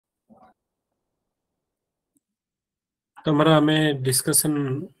तमरा हमें discussion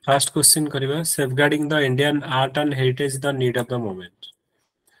first question करिवा safeguarding the Indian art and heritage the need of the moment.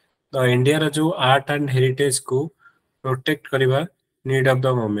 The India रा जो art and heritage को protect करिवा need of the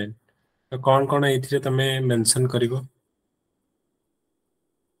moment तो कौन कौन एथिरे तमे मेंशन करिवो।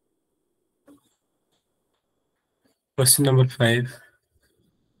 क्वेश्चन नंबर 5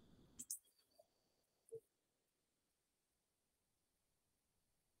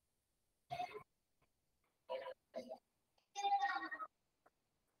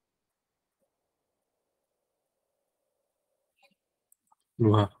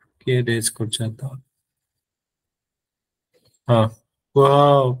 वाह के रेज कर चाहता। हाँ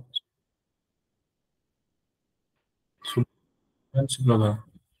वाह सुबह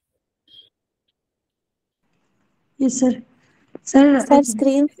Yes, sir. Sir, sir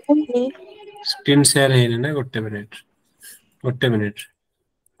screen screen share है ना गोटे मिनिट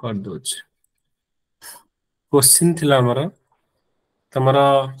कर दो। क्वेश्चन थिला हमर तमरा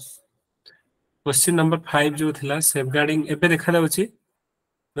क्वेश्चन नंबर 5 जो थिला सेफगार्डिंग एबे देखा जाउची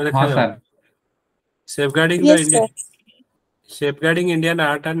न देखा हाँ जाउ sir safeguarding the yes India sir safeguarding Indian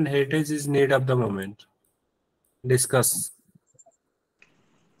art and heritage is need of the moment. Discuss.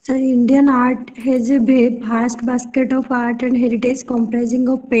 sir, Indian art has a vast basket of art and heritage comprising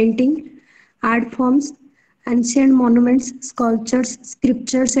of painting, art forms, ancient monuments, sculptures,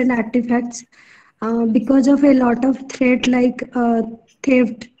 scriptures, and artifacts. Because of a lot of threat like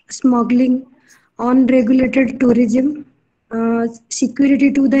theft, smuggling, unregulated tourism,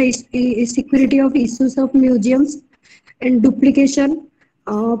 security to the security of issues of museums, and duplication,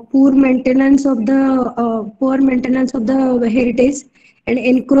 poor maintenance of the heritage, and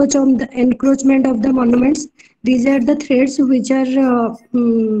encroachment of the monuments. These are the threats which are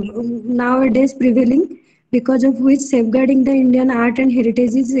nowadays prevailing, because of which safeguarding the Indian art and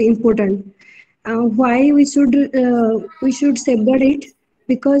heritage is important. Why we should safeguard it?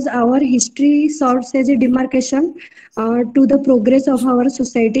 Because our history serves as a demarcation to the progress of our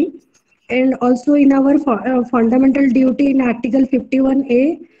society, and also in our fundamental duty in Article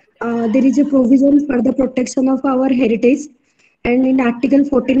 51A, there is a provision for the protection of our heritage, and in Article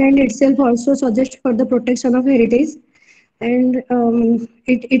 49 itself also suggests for the protection of heritage, and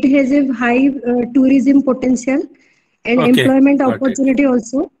it has a high tourism potential and Okay, employment got it. opportunity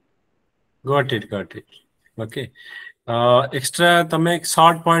also. Got it. Okay. Extra तमे एक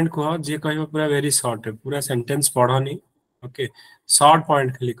short point कहो जे कहबो पूरा very short है पूरा sentence पढ़नी। Okay short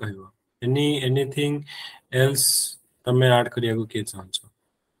point खाली कहबो एनीथिंग एल्स तमे ऐड करिया को के चाहछो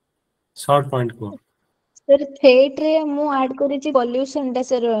शॉर्ट पॉइंट को। सर थेट रे मु ऐड करी छि पॉल्यूशन ता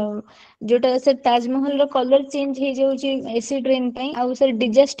सर जोटा सर ताजमहल रो कलर चेंज हे जाउ छि एसिड रेन पई आ सर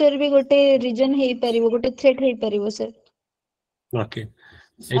डिजास्टर भी गोटे रीजन हे परिबो गोटे थ्रेट हे परिबो sir. Okay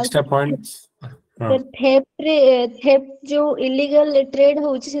extra point sir theft जो illegal trade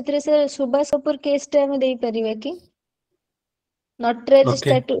होउछि सेतरे sir Subhash Kapoor case टा हम देई परिबा कि नटराज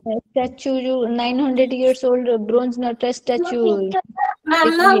स्टैचू जो 900 years old bronze Nataraj statue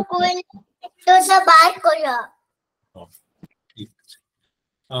मामा कोई तो सब बात करो।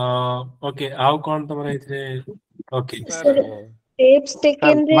 ओके आउ कोन तमरा इथे। ओके सर स्टेप्स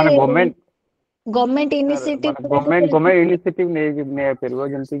टेकन रे माने गवर्नमेंट इनिशिएटिव गवर्नमेंट इनिशिएटिव ने परबो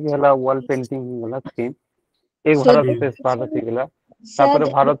जंती कि हला वॉल पेंटिंग वाला स्कीम एक भारत श्रेष्ठ भारत हे गेला तापर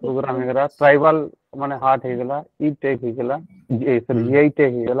भारत प्रोग्राम हे गेला ट्राइबल माने हार्ट हे गेला ई टेक हे गेला ए सर ये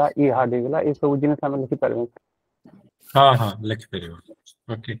टेक हे गेला ई हार्ट हे गेला ए सब जिन सामने लिखि परबो। हां लिखि परबो।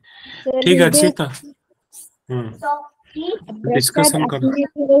 ओके ठीक अछि त डिस्कशन कर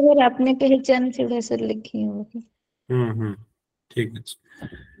आपने पहचान से सर लिखी हो। ठीक अछि।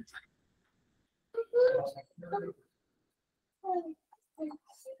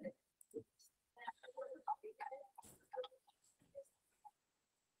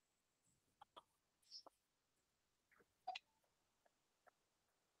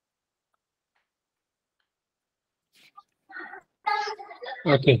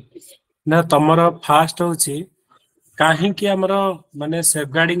 ओके ना तमरा फास्ट होची काहे कि हमरो माने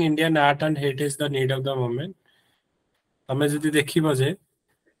safeguarding Indian art and heritage the need of the moment हमें जदी देखिबो जे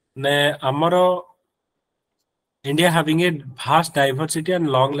ने हमरो India having a vast diversity and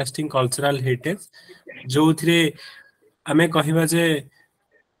long lasting cultural heritage जो थ्रे हमें कहिबा जे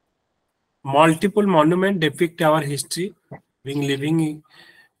multiple monument depict our history being living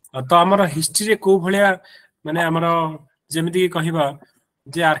तो हमरो हिस्ट्री रे को भलिया माने हमरो जेमिति कहिबा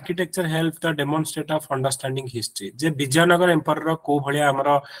जे architecture help the demonstrate of understanding history J Vijayanagar empire रो को भलिया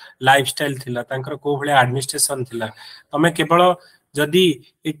हमरो लाइफस्टाइल थिला तांकर को भलिया एडमिनिस्ट्रेशन थिला तमे केवल जदि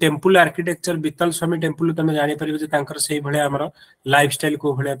ए टेम्पल आर्किटेक्चर बीतल स्वामी टेम्पल तुम जानी परिबो जे तांकर सेही भले हमर लाइफस्टाइल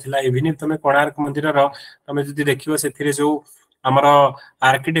को भले थिला इवन तुम कोणार्क मंदिर रो तुम जदि देखिबो सेथिरे जो हमर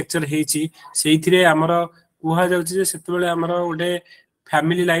आर्किटेक्चर हेची सेहिथिरे हमर कुहा जाउची जे सेतबेले हमर ओडे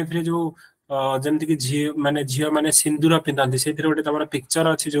फैमिली लाइफ रे जो जमति कि झियो माने सिंदूर पिंधांती सेथिरे ओडे तमरा पिक्चर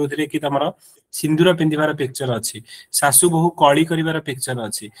अछि जोथिरे कि तमरा सिंदूर पिंधिबार पिक्चर अछि सासु बहु कळी करिवार पिक्चर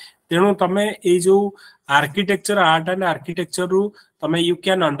अछि तेणु तमे ए जो आर्किटेक्चर आर्ट एंड आर्किटेक्चर रु तमे you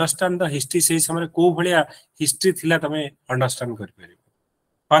can understand the history से समय को भलिया हिस्ट्री थिला तमे अंडरस्टैंड कर परिबो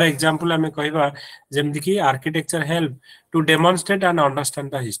फॉर एग्जांपल हमें कहबा जेमति कि architecture help to demonstrate and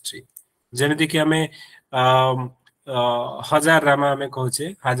understand the history जेमति कि हमें हजार रामा हमें कहचे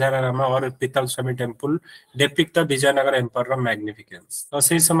हजार रामा और पीतल स्वामी temple depict the Vijayanagar empire मैग्निफिकेंस तो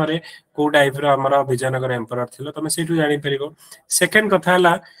से समय को टाइप रो हमर विजयनगर एम्पायर थिलो तमे सेठु जानि परिबो सेकंड कथा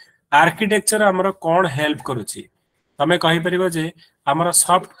हला आर्किटेक्चर हमर कोन हेल्प करूची तमे कहि परिबो जे हमर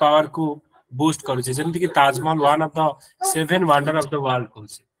सॉफ्ट पावर को बूस्ट करूची जेमति कि Taj Mahal one of the 7 wonder of the world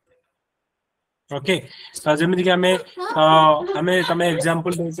कहूची okay तो जेमति कि हमें तमे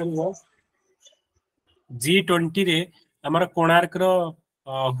एग्जांपल दे परिबो G20 रे हमर कोणार्क रो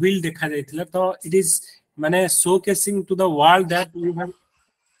व्हील देखा जायतिला तो इट इज माने showcasing to the world that we have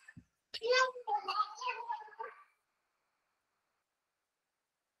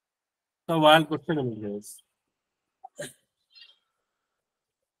the world question is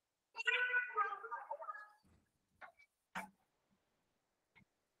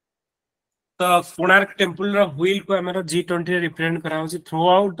तो कोणार्क टेम्पल रो व्हील को हमर G20 रे represent कराउची through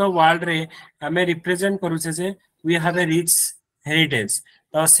out the world रे हमें रिप्रेजेंट करूचे जे we have a rich heritage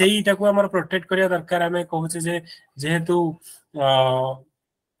तो सेईटा को हमर प्रोटेक्ट करिया दरकार हमें कहूचे जे जेहेतु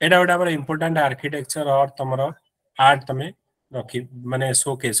एडा एडा हमर इंपोर्टेंट आर्किटेक्चर और तमरो आर्ट तमे रखी माने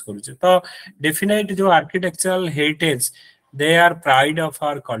शोकेस करूचे तो डेफिनेट जो architectural heritage they are pride of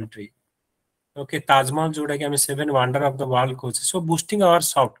our country okay Taj Mahal जोडा कि हमें 7 wonder of the world कहूचे so boosting our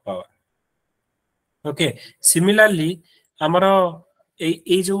soft power okay similarly हमर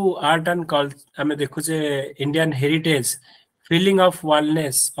ए जो आर्ट एंड कल्चर हमें देखु जे Indian heritage feeling of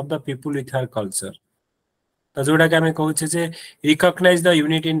oneness of the people with her culture तो जोड़ा कि हमें कहूचे जे recognise the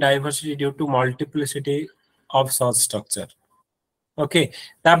unity in diversity due to multiplicity of such structure okay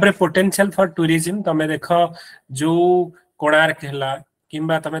तापरे potential for tourism तमे देखो जो कोणार्क हला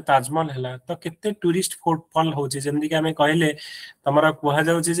किंबा तमे ताजमहल हला तो केते टूरिस्ट फुटफॉल होची जेमदि कि हमें कहले तमरा कुहा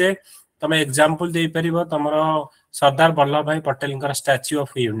जाउची जे तमे एग्जांपल दे परिबो तमरो सरदार वल्लभ भाई पटेल का स्टैच्यू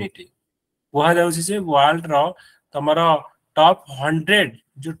ऑफ यूनिटी कुहा जाउची जे वर्ल्ड रो तमरो टॉप 100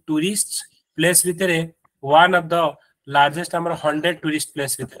 जो टूरिस्ट प्लेस भितरे वन ऑफ द लार्जेस्ट हमर 100 टूरिस्ट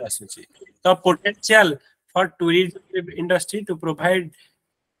प्लेस भितरे आसुची तो potential for tourism industry to provide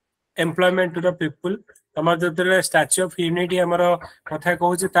employment to the people तमर जो स्टैच्यू ऑफ यूनिटी हमर कथा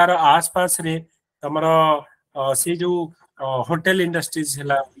कहूची तार आसपास रे तमरो से जो होटल इंडस्ट्रीज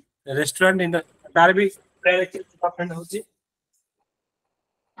हला रेस्टोरेंट इंडस्ट्री तार भी डेवलपमेंट होची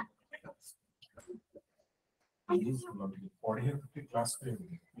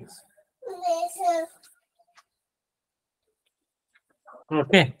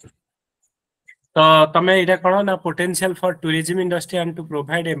ओके तो तमे इटा कोन ना potential for tourism industry and to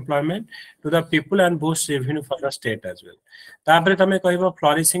provide employment to the people and boost revenue for the state as well तापरे तमे कहबो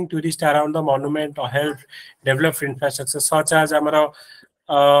flourishing tourist around the monument और help develop infrastructure such as हमरो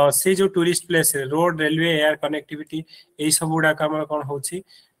से जो टूरिस्ट प्लेस है road railway air connectivity एई सब गुडा हमर कोन होची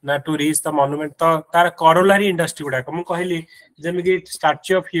ना टू रीच द मॉन्यूमेंट तो तार करोलारी इंडस्ट्री गुडा मु कहली जेमि कि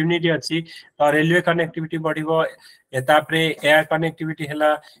स्टैच्यू ऑफ यूनिटी अछि रेलवे कनेक्टिविटी बढ़िबो एतापरे एयर कनेक्टिविटी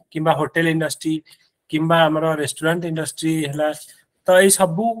हला किंबा होटल इंडस्ट्री किंबा हमरो रेस्टोरेंट इंडस्ट्री हला तो ए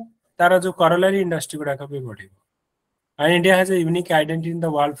सब तार जो करोलारी इंडस्ट्री गुडा भी बढ़िबो and India has a unique identity in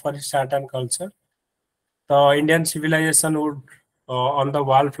the world for its art and culture तो Indian civilisation would on the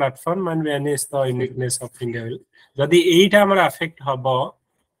world platform and vanish the uniqueness of India will जदि एटा हमर affect हबो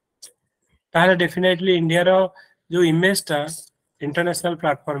ताले डेफिनेटली इंडिया रो जो image ता international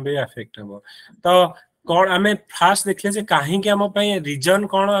platform भी affect हबो तो कोन हमें फास्ट देखले जे काहे कि हम पय रीजन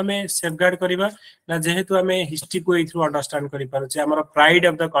कोन हमें सेफगार्ड करबा ना जेहेतु हमें हिस्ट्री को इथु अंडरस्टैंड करि पारुची हमर pride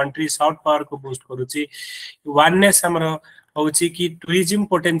of the country soft power को बूस्ट करूची वननेस हमर होची कि टूरिज्म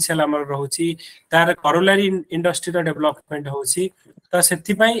पोटेंशियल हमर रहउची तार करोलारी इंडस्ट्री रो डेवलपमेंट होची तो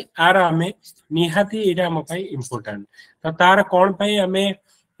सेति पय आर हमें निहाती एटा हम पय इंपोर्टेंट तो तार कोन पय हमें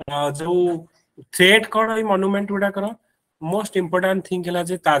जो थ्रेट कोन ए मॉन्यूमेंट गुडा करो मोस्ट इंपोर्टेंट थिंग हला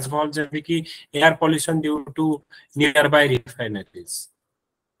जे ताजमहल जे कि air pollution due to near by refineries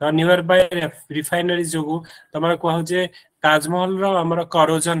तो नियर बाय रिफाइनरीज जो तमरा कहू जे ताजमहल रो हमर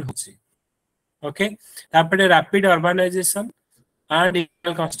करोजन होची ओके तापरे rapid urbanisation and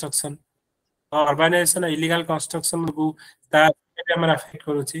illegal construction. Urbanization illegal construction को अफेक्ट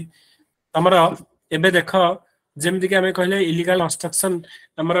करूची हमर एबे देख जेमति कि हमें कहले इलीगल कंस्ट्रक्शन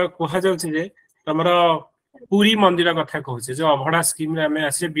हमर कोहा जाउछि जे हमर पूरी मंदिर कथा कहूचे जो अभड़ा स्कीम रे हमें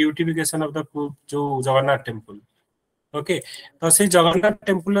आसे ब्यूटिफिकेशन ऑफ द जो जगन्नाथ टेंपल ओके तो से जगन्नाथ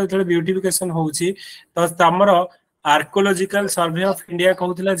टेंपल जो ब्यूटिफिकेशन होउछि तो हमर archaeological survey of India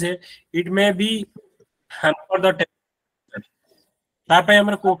कहउतला J it may be hamper the तापय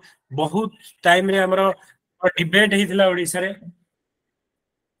हमर को बहुत टाइम रे हमर डिबेट हितला ओडिसा रे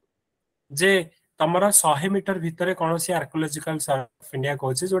जे तमरा 100 मीटर भितरे कोनोसी आर्कियोलॉजिकल सर्वे ऑफ इंडिया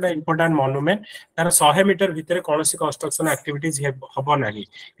कहउछि जोटा इंपोर्टेंट मॉन्यूमेंट तार 100 मीटर भितरे कोनोसी कंस्ट्रक्शन एक्टिविटीज हबो नाही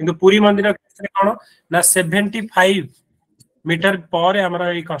किंतु पुरी मंदिर भितरे कोन ना 75 मीटर पर हमरा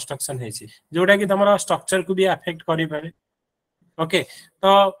ए कंस्ट्रक्शन हेछि जोटा कि तमरा स्ट्रक्चर को भी अफेक्ट करि पारे ओके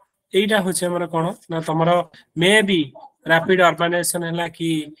तो एटा होछि हमरा कोन ना तमरा मे बी रैपिड अर्बनाइजेशन हला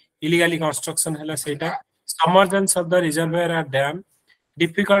कि इलीगली कंस्ट्रक्शन हला सेटा submergence of the reservoir are damn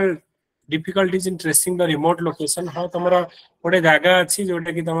difficulties in tracing the remote location how तमरा ओडे जागा अछि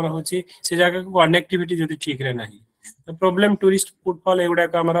जोटा कि तमरा होछि से जागा को कनेक्टिविटी जदि ठीक रे नाही तो प्रॉब्लम टूरिस्ट फुटफॉल एगुडा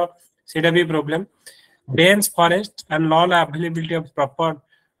का हमरा सेटा भी problem dense forest and non availability of proper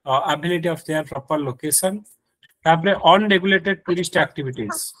ability of their proper location तापरे unregulated tourist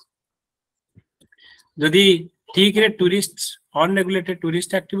activities जदि ठीक रे tourist unregulated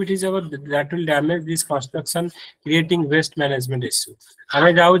tourist activities over that will damage this construction creating waste management issue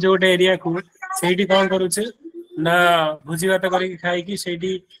हमें जाऊ जो गोटे एरिया को सेठी कोन करूचे ना भुजी भात करी खाई कि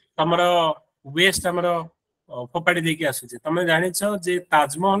सेठी हमर वेस्ट हमर फोपाडी देकी आसुचे तमे जानि छ जे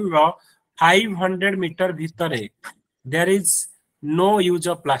ताजमहल रो 500 मीटर भितरे there is no use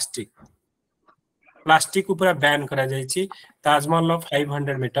of plastic ऊपर बैन करा जाय छी ताजमहल रो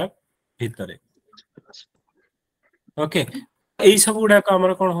 500 मीटर भितरे ओके एई सब गुडा का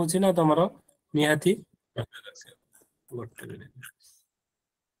हमर कोन होछि ना तमरो निहाती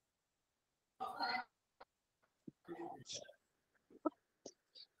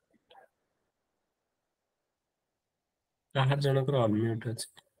कहार जनकर अनम्यूट अछि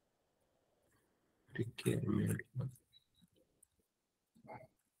टिके म्यूट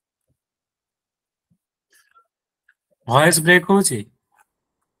वॉइस ब्रेक होछि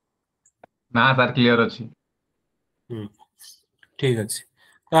ना सर क्लियर अछि ठीक अछि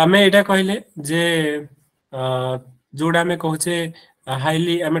तो हमें एटा कहले जे जोडा में कहूचे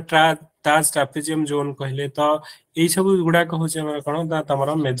हाईली हमें ताज ट्रापेजियम जोन कहले तो एई सब गुडा कहूचे हम कोन ता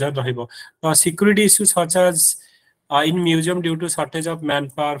तमरा मेजर रहइबो तो security issue such as in museum due to shortage of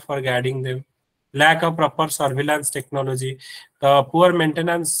manpower for guarding them, lack of proper surveillance technology, the poor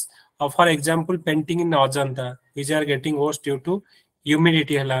maintenance of, for example, painting in Ajanta, which are getting worse due to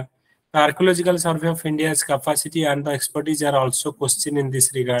humidity. The Archaeological Survey of India's capacity and the expertise are also questioned in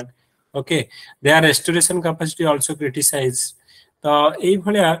this regard. Okay, their restoration capacity also criticized. तो एई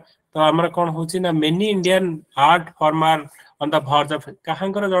भलिया तो हमरा कोन होछि ना many Indian art form are on the verge of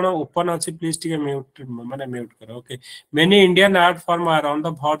कहांकर जण open अछि please टिके mute माने mute करो okay many Indian art form are on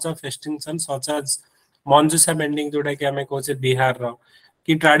the verge of extinction such as मंजूसा bending जोटा कि हमें कहछे बिहार रो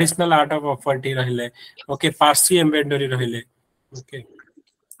कि ट्रेडिशनल आर्ट ऑफ ऑफर्टी रहले ओके पारसी एम्ब्रॉयडरी रहले ओके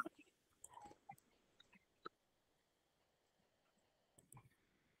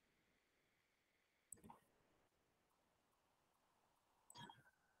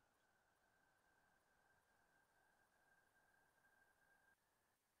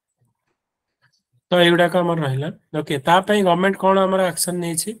तो एगुडा का हमर रहला ओके ता पई गवर्नमेंट कोन हमर एक्शन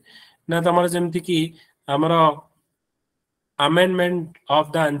नै छी ना तमर जेमति कि हमर amendment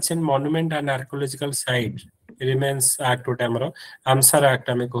of the ancient monument and archaeological site remains act to हमर आंसर एक्ट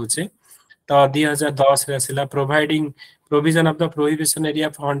में कहछे तो 2010 रे सिला providing provision of the prohibition area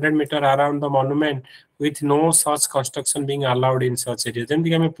of 100 meter around the monument with no such construction being allowed in such area जेमति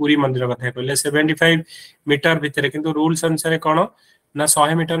कि हमें पूरी मंदिर कथा कहले 75 मीटर भितरे किंतु रूल्स अनुसार कोन ना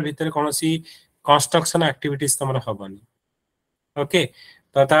 100 मीटर भितरे कोनोसी कंस्ट्रक्शन एक्टिविटीज तमरा हबनी ओके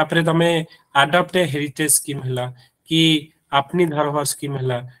तो तापरे तमे अडॉप्ट हेरिटेज स्कीम हला कि अपनी धरोहर स्कीम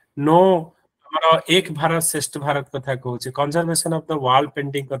हला नो हमरा एक भारत श्रेष्ठ भारत कथा कहूचे conservation of the wall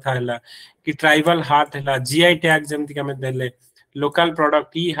painting कथा हला कि ट्राइबल हार्ट हला जीआई टैग जेमति हमें देले लोकल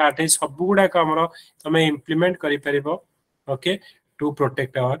प्रोडक्ट ई हार्ट है सब गुडा का हमरा तमे इंप्लीमेंट करि परिबो okay to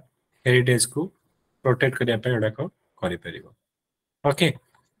protect our heritage को प्रोटेक्ट करिया पे एडा को करि परिबो ओके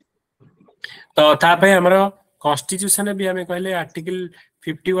तो तापे हमरा कॉन्स्टिट्यूशन भी हमें कहले आर्टिकल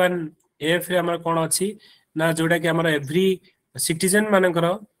 51 एफ रे हमरा कोन अछि ना जोडा कि हमरा एवरी सिटीजन मानकर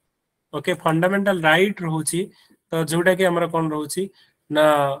ओके फंडामेंटल राइट रहउची तो जोडा कि हमरा कोन रहउची ना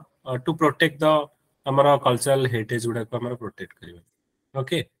टू प्रोटेक्ट द हमर कल्चरल हेरिटेज गुडा को हमर प्रोटेक्ट करियो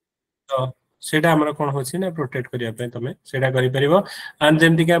ओके तो सेटा हमर कोन होछि ना प्रोटेक्ट करिया पे तमे सेटा करि परिबो एंड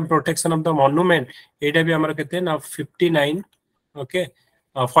जेमति के प्रोटेक्शन ऑफ द मॉन्यूमेंट एटा भी हमर केते ना 59 ओके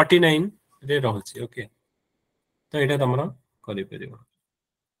 49 रे रहछि ओके तो एटा तमरा करि परिबो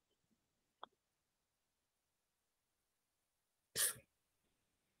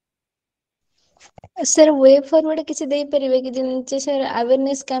सर वे फॉरवर्ड किसी दे परिबे कि जे सर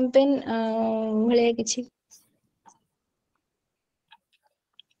अवेयरनेस कैंपेन भले किछि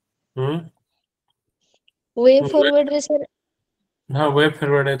वे फॉरवर्ड रे सर हां वे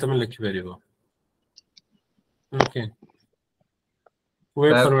फॉरवर्ड तमे लिखि परिबो ओके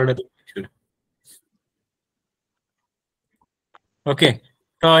वे फॉरवर्ड ओके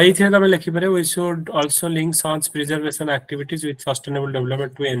तो एथे तमे लिखि परिबो we should also link such preservation activities with sustainable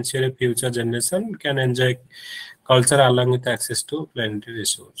development to ensure future generation can enjoy culture along with access to planetary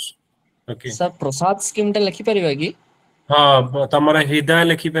resource okay sir Prasad scheme टा लिखि परिबा कि हाँ तमर हृदय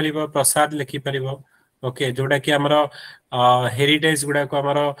लिखि परिबो प्रसाद लिखि परिबो ओके जोडा कि हमर हेरिटेज गुडा को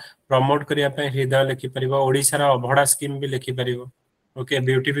हमर प्रमोट करिया पे हृदय लिखि परिबो ओडिसा रा अभडा स्कीम भी लिखि परिबो ओके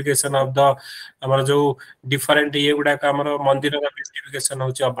ब्यूटिफिकेशन ऑफ द हमर जो डिफरेंट ये गुडा का हमर मंदिर का ब्यूटिफिकेशन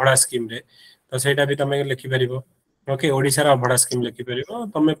होची अभडा स्कीम रे तो सेटा भी तमे लिखि परिबो ओके ओडिसा रा अभडा स्कीम लिखि परिबो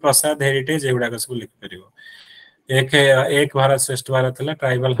तमे प्रसाद हेरिटेज ए गुडा का सब लिखि परिबो एक भारत श्रेष्ठ भारत हला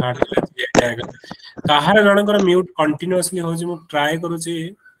ट्राइबल हार्ट टैग काहार जनकर म्यूट कंटीन्यूअसली होजी मु ट्राई करूची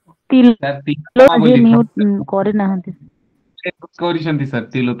जे म्यूट करे नाहंती करिसंती सर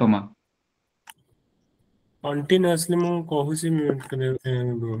तिलोतमा कंटीन्यूअसली मु कहूची म्यूट करे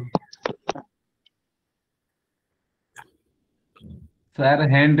सर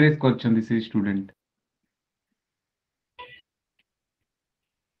हैंड रेज करछंती से स्टूडेंट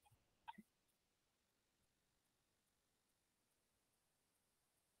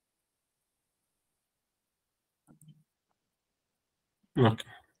ओके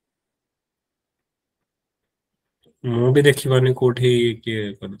मु भी देखि बनी कोठी के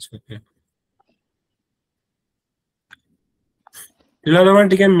करछ ओके तिलोतमा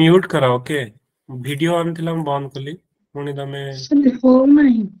टिके म्यूट करा ओके वीडियो ऑन थिला हम बंद कली पुनी तमे हो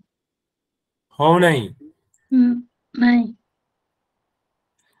नहीं हो नहीं नहीं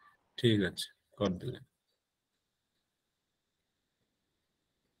ठीक अछि कर दिले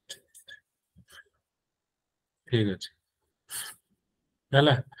ठीक अछि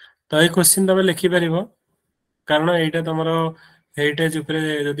हला तो ए क्वेश्चन तमे लिखि परिबो कारण एटा तमरो हेरिटेज उपरे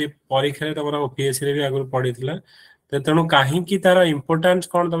जदी परीक्षा रे तमरो ओपीएससी रे भी आगु पढिथिला तेणु काहे की तार इंपोर्टेंस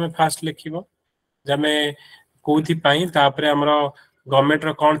कोन तमे फास्ट लिखिबो जमे कोथि पई तापरे हमरो गवर्नमेंट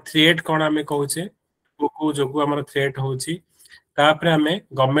रो कोन थ्रेट कोन हमें कहूचे को जोगु हमरो थ्रेट होची तापरे हमें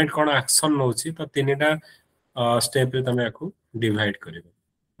गवर्नमेंट कोन एक्शन नोची तो तीनटा स्टेप रे तमे आकु डिवाइड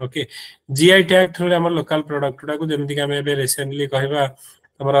करिबो ओके जीआई टैग थ्रू हमर लोकल प्रोडक्ट को जेमति कि हमें बे रिसेंटली कहबा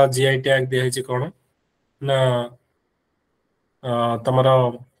हमरो जीआई टैग दे हेची कोन ना तमरो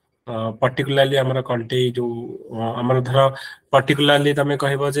पर्टिकुलरली हमर कंट्री जो हमर धर पर्टिकुलरली तमे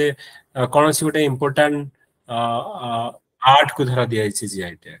कहबो जे कोनसी गोटे इंपोर्टेंट आर्ट को धर दिया छी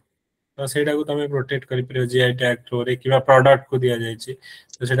जीआई टैग तो सेटा को तमे प्रोटेक्ट करि परियो जीआई टैग थ्रू रे किबा प्रोडक्ट को दिया जाय छी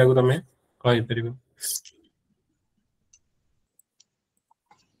तो सेटा को तमे कहि परियो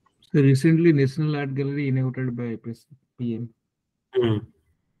recently national art gallery inaugurated by PM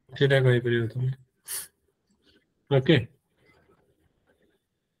सेटा कहि परियो तमे ओके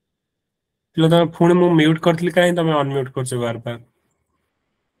तिलो तमे पुणी मु म्यूट करथली काहे तमे अनम्यूट करछो बार बार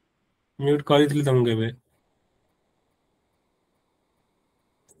म्यूट करिथली तम केबे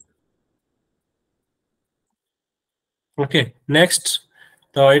ओके नेक्स्ट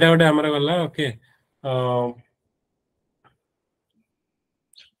तो एटा गोटे हमर गला ओके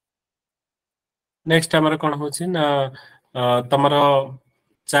नेक्स्ट हमर कोन होछि ना तमरो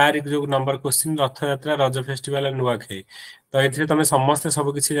 4 जो नंबर क्वेश्चन रथ यात्रा रज फेस्टिवल एंड नुआ खाई तो एथिरे तमे समस्त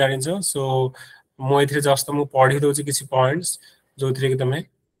सब किछि जानिछो सो मु एथिरे जस्ट मु पढी दोछि किछि पॉइंट्स जो थिरे कि तमे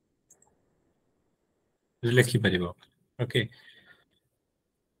लिखि परिबो ओके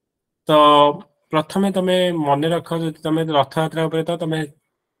तो प्रथमे तमे मने रख जदि तमे रथ यात्रा ऊपर तो तमे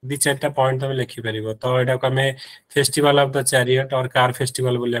दि चारटा पॉइंट तमे लिखि परिबो तो एटा को हमें फेस्टिवल ऑफ द चैरियट और कार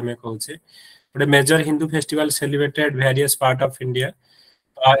फेस्टिवल बोले हमें कहूचे but major Hindu festival celebrated various part of India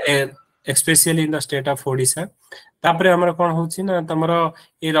specially in the state of Odisha तापरे हमर कोन होछि ना तमरो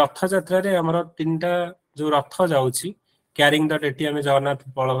ए रथ यात्रा रे हमर तीनटा जो रथ जाउछि कैरिंग द डेटी हमें जगन्नाथ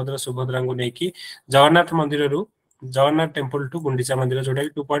बलभद्र सुभद्रा को नेकी जगन्नाथ मंदिर रु जगन्नाथ टेम्पल टू गुंडीचा मंदिर जोटा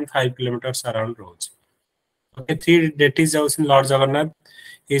 2.5 kilometre around rose okay 3 deities जाउछ Lord Jagannath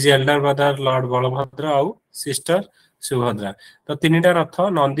is Elder brother Lord Balabhadra आउ सिस्टर सुभद्रा तो तीनटा रथ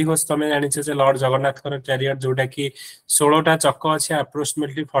नंदीघोष तुम जाने लॉर्ड जगन्नाथ चैरियट जोटा कि 16टा चक अच्छे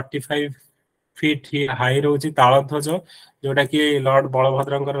अप्रोक्सीमेटली 45 फीट हाई रोचे तालध्वज जोटा कि लॉर्ड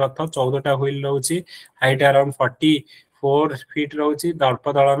बलभद्र रथ 14टा व्हील रोचे हाइट अराउंड 44 फीट रोचे दर्प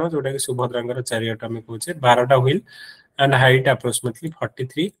दलन जोटा कि सुभद्रा चैरियट आम कहे 12टा wheel and height approximately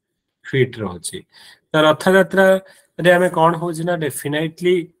 43 feet रोचे तो रथ यात्रा आम कौन हो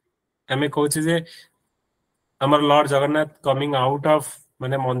डेफिनेटली आम कहे आमर Lord Jagannath coming out of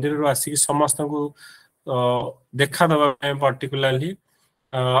माने मंदिर रो आसिक समस्त को देखा दबा पर्टिकुलरली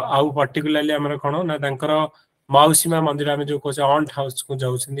आउ पर्टिकुलरली आमर कोन ना तांकर मौसीमा मंदिर आम जो कहे ऑन्ट हाउस को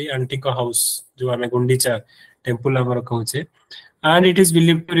जाउछंदी आंटी को हाउस जो आम गुंडीचा टेम्पल आमर कहूचे and it is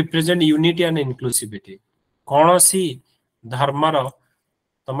believed to represent unity and inclusivity कौन सी धर्मर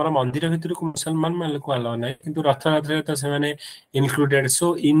तमर मंदिर भितर को मुसलमान मान को अलाउ ना किंतु रथ यात्रा तो से included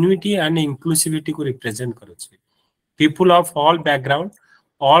so unity and inclusivity को रिप्रेजेंट करूचे people of all background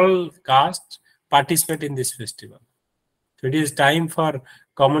all caste participate in this festival so it is time for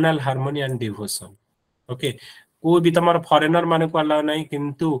communal harmony and devotion okay को भी तमर फॉरेनर माने को अलाउ नहीं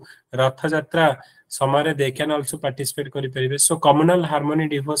किंतु रथ यात्रा समय दे कैन आल्सो पार्टिसिपेट करि परिबे सो कम्युनल हार्मोनी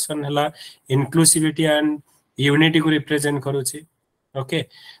डिवोशन हला इनक्लूसिविटी एंड यूनिटी को रिप्रेजेंट करूची ओके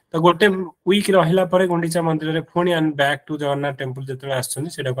तो गोटे वीक रहिला परे गुंडीचा मंदिर रे पुणी and back to Jagannath temple जतले आछन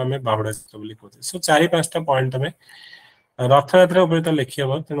सेटा को हमें बाहुडा बोली कहते सो 4-5टा पॉइंट तमे रथ यात्रा ऊपर तो लिखि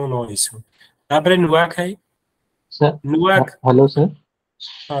हबो तेनु नो इशू तापरे नुआ खाई सर नुआ हेलो सर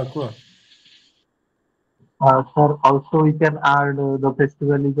हां को sir also we can add the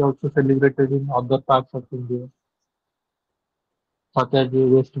festival is also celebrated in other parts of India such as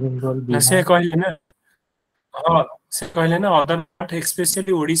West Bengal से Bihar कहले ना हां से कहले ना अदर पार्ट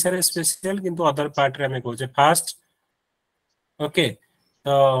स्पेशली ओडिसा रे स्पेशल किंतु अदर पार्ट रे हमें कहजे फास्ट ओके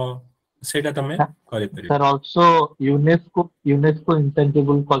तो सेटा तमे करि परिबो sir also UNESCO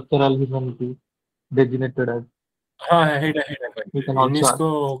intangible cultural humanity designated as हाँ हेडा हेडा we can also add. UNESCO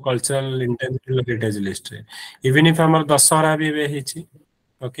cultural intangible heritage list रे इवन इफ हमर दशहरा भी बे हिची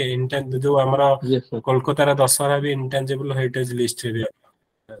ओके इंटेंज जो हमर Yes sir. कोलकाता रा दशहरा भी इंटेंजिबल हेरिटेज लिस्ट रे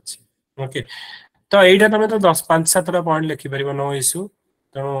अछि ओके तो एटा तमे तो 10-5-7 पॉइंट लिखि परिबो नो इशू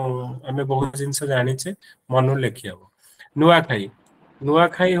तेणु आमे बहुत जिनस जानि छे मनु लिखि हबो नुआ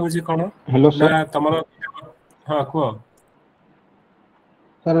खाई होजी कोन Hello sir. ना तमरो हां को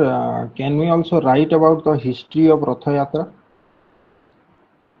Sir, can we also write about the history of Ratha Yatra?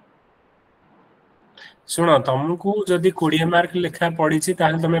 सुनो तुमको जदि 20 मार्क लेखा पड़ी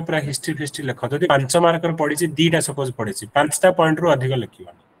ताहले तुम पूरा हिस्ट्री फिस्ट्री लिख जदि 5 मार्क पड़ी 2टा सपोज पड़ी 5टा पॉइंट रु अधिक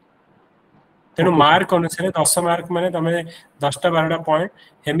लिखिबा तेणु Okay, मार्क अनुसार 10 मार्क माने तुम 10टा 12टा पॉइंट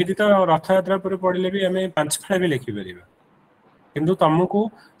हेमिति तो रथ यात्रा पर पड़िले भी हमें 5 फाळे भी लिखि परिबा किंतु तुमको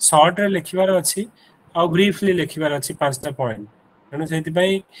शॉर्ट रे लिखिबार अछि आ ब्रीफली लिखिबार अछि 5टा पॉइंट तेणु सेति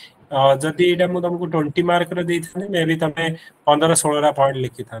पई जदि एटा मु तुमको 20 मार्क रे देथाने मे भी तुम 15-16 पॉइंट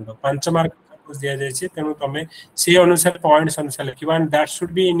लिखि थांतो 5 मार्क दिया जायछि तेणु तुम से अनुसार पॉइंट्स अनुसार लिखिबा and that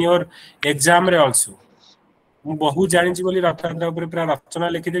should be in your exam रे आल्सो मु बहुत जानि बोली रथ यात्रा ऊपर पूरा रचना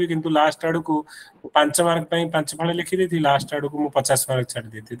लिखि देबी किंतु लास्ट आडू को 5 मार्क पई 5 फाळे लिखि देथि लास्ट आडू को मु 50 मार्क छाड़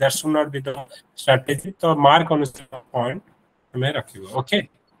देथि that should not be the strategy तो मार्क अनुसार पॉइंट हमें रखिबो okay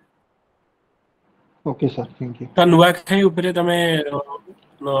okay sir, thank you. तो नुआखाई ऊपर तमे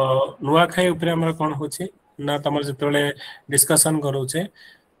नुआखाई ऊपर हमर कोन होछि ना तमर जतले डिस्कशन करूछे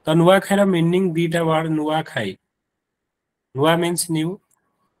तो नुआखाई रा मीनिंग दीटा वर्ड नुआखाई नुआ मींस न्यू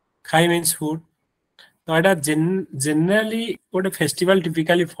खाई मींस फूड तो एटा जनरली गोटे festival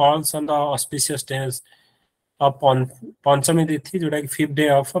typically falls on the auspicious days of पंचमी तिथि जोटा कि 5th डे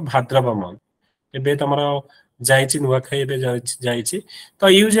ऑफ भाद्रव मंथ एबे तमरो जाइछि नुआखाई एबे जाइछि तो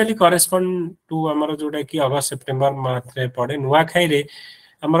यूजुअली करेस्पोंड टू हमर जोटा कि अगस्त सितंबर मंथ रे पड़े नुआखाई रे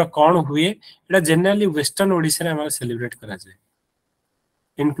हमर कोन हुए एटा जनरली वेस्टर्न ओडिसा रे हमर सेलिब्रेट करा जाय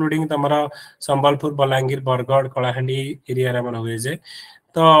इंक्लूडिंग तमरा संबलपुर बलांगीर बरगढ़ कलाहांडी एरिया रे मन हुए जे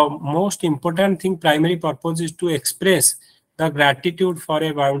तो most important thing primary purpose is to express the gratitude for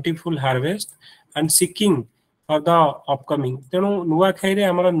a bountiful harvest and seeking for the upcoming तेणु नुआ खाई रे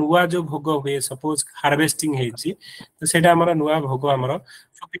हमर नुआ जो भोग हुए सपोज हार्वेस्टिंग हेछि तो सेटा हमर नुआ भोग हमर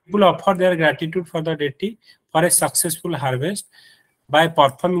so people offer there gratitude for the deity for a successful harvest by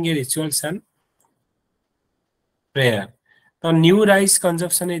performing A rituals and prayer तो न्यू राइस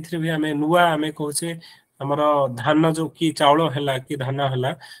कंजप्शन एथरे भी हमें नुआ हमें कहचे हमर धान जो कि चावल हैला कि धान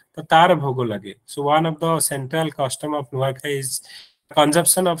हैला तो तार भोग लगे so one of the central custom of Nuakhai is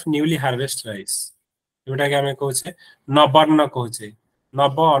consumption of newly harvest rice जोटा कि हमें कहचे नवर्ण कहचे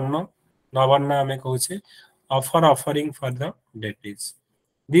नव अन्न नवर्ण हमें कहचे offering for the deities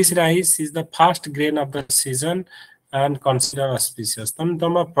this rice is the first grain of the season and consider auspicious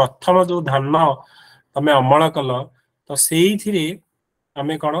तम प्रथम जो धान तमे अमल कल तो सेइथिरे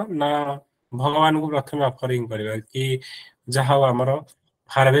आमे कोन ना भगवान को प्रथम ऑफरिंग करबा कि जहा हमर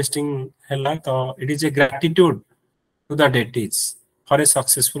हार्वेस्टिंग हैला तो it is a gratitude to the deities for a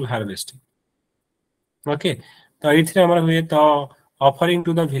successful harvesting okay तो इथिरे हमर हुए तो offering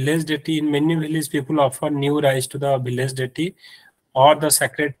to the village deity in many village people offer new rice to the village deity or the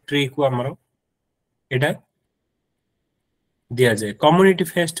sacred tree को हमर एटा दिया जाए community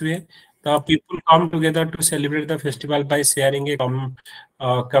fest हुए the people come together to celebrate the festival by sharing a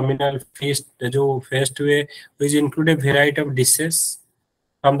communal feast जो fest हुए which include a variety of dishes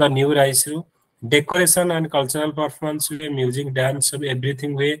from the new rice ru decoration and cultural performance हुए music dance सब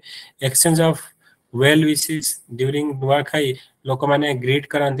everything हुए exchange of well wishes during Nuakhai लोक माने greet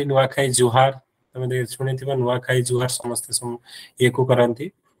करंती Nuakhai जुहार तमे सुनिथिबा नुआखाई जुहार समस्त ये को करंती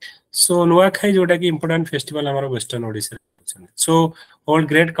so नुआखाई जोटा कि important festival हमर western Odisha so hold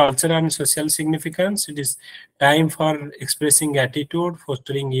great cultural and social significance it is time for expressing gratitude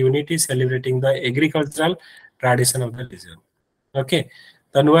fostering unity celebrating the agricultural tradition of the region okay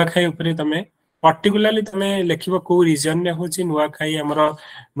तो नुआखाई ऊपर तमे पर्टिकुलरली तमे लेखिबो को रीजन ने होची नुआखाई हमर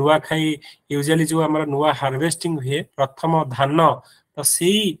नुआखाई यूजुअली जो हमर नुआ हार्वेस्टिंग हुए प्रथम धान तो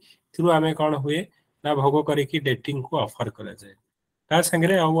सेही थ्रू आमे कोन हुए ना भोग करी की डेटिंग को ऑफर करा जाए ता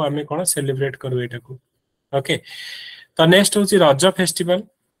संगे आउ आमे कोन सेलिब्रेट करू एटा को ओके तो नेक्स्ट होची रज फेस्टिवल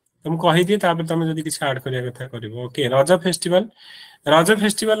तुम कहि दिए तापर तुम जदी किछ ऐड करिया कथा करिवो ओके रज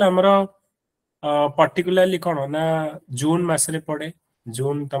फेस्टिवल हमरो पर्टिकुलरली कोन ना जून मास रे पड़े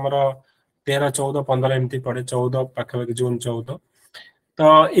जून तमरो 13 14 15 एमती पड़े 14 पाखा जून 14 तो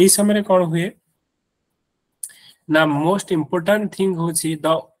एई समय रे कोन हुए ना मोस्ट इंपोर्टेंट थिंग होची द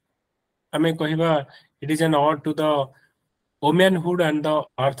हमें कहिबा it is an odd to the womanhood and the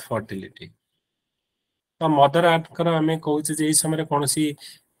earth fertility तो मदर अर्थ कर हमें कहूचे जे समय कौन सी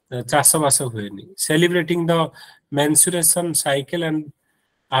चाष बास हुए celebrating the mensuration cycle and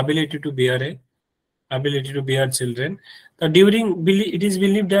ability to bear children so it is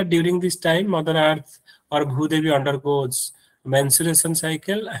believed that during this time mother earth or bhudevi undergoes menstruation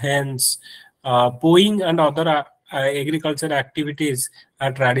cycle hence ploughing and other agriculture activities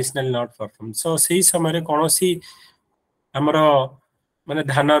are traditionally not performed so sei samay re konosi amaro माने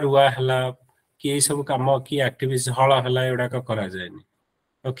धान रुआ हला कि सब काम कि activities हल हला एडा करा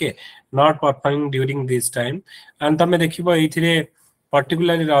जायनी okay not performing during this time and तमे देखिबो एथिरे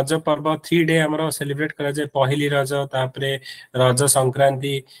पर्टिकुलरली रज पर्व 3 डे हमरो सेलिब्रेट करा जाय पहिली रज तापरे रज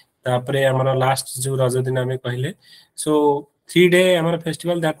संक्रांति तापरे हमरो लास्ट जो रज दिन हमें कहले सो 3 डे हमरो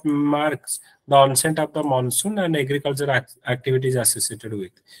festival that marks the onset of the monsoon and agriculture activities associated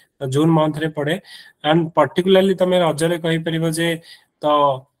with तो जून मंथ रे पड़े एंड पर्टिकुलरली तमे रज रे कहि परिबो जे तो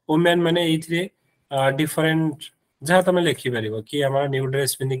वुमेन माने एथिरे डिफरेंट जहाँ तमे लिखि परिबो कि हमर न्यू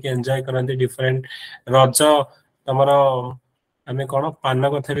ड्रेस पिनि के एन्जॉय करंती डिफरेंट रज तमरो हमें कोन पान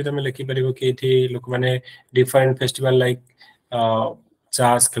कथा भी तमे लिखि परिबो कि एथि लोक माने डिफरेंट फेस्टिवल लाइक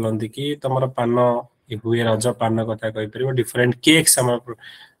चास खेलंती कि तमरो पान हुए रज पान कथा कहि परिबो डिफरेंट केक्स हम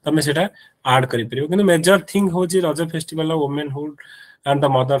तमे सेटा ऐड करि परिबो किंतु मेजर थिंग हो जे रज festival womanhood and the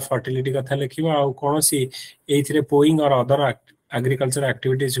mother fertility कथा लिखिबो आ कोनोसी एथिरे पोइंग और अदर एग्रीकल्चर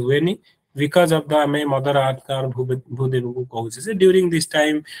एक्टिविटीज हुए नी because of the mother earth or bhudevi को कहूचे से during this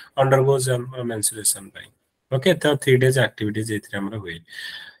time undergoes menstruation time okay तो 3 days activities एथिरे हमरा हुए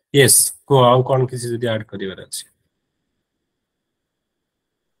yes को आउ कोन किसी जदी ऐड करिवार अछि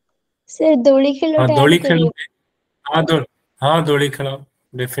सर दोली खेलटा दोली ऐड खेल करियो हां दोली खेल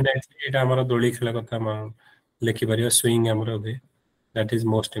डेफिनेटली एटा हमरा दोली खेल कथा हम लिखि परियो स्विंग हमरा हुए that is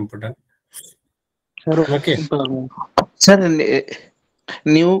most important okay sir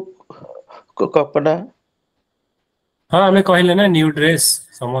new कपड़ा हाँ हमें कहले ना न्यू ड्रेस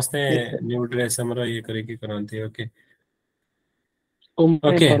समस्ते न्यू ड्रेस हमरा ये करे की करंती okay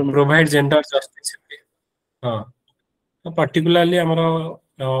okay provide gender justice हाँ तो पर्टिकुलरली हमरा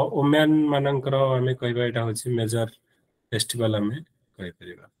वुमेन मानकर हमें कहबा एटा होची मेजर फेस्टिवल हमें कहि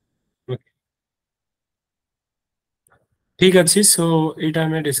परिबा ओके ठीक अछि सो एटा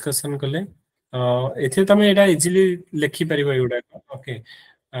हमें डिस्कशन कले एथे तमे एटा इजीली लिखि परिबा एउडा okay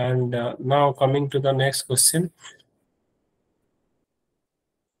and now coming to the next question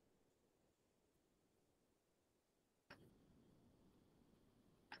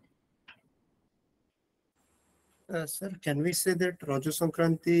Sir, can we say that Raja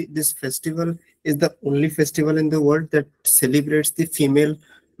Sankranti, this festival, is the only festival in the world that celebrates the female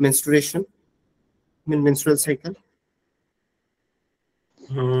menstruation, menstrual cycle?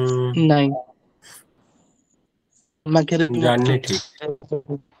 नहीं जानने ठीक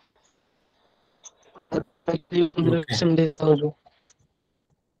okay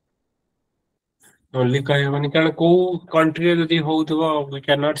only कहबनी कारण को country जदी होउथबो we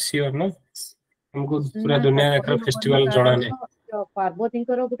can not sure ना हमको पूरा दुनिया एकर फेस्टिवल जणा नै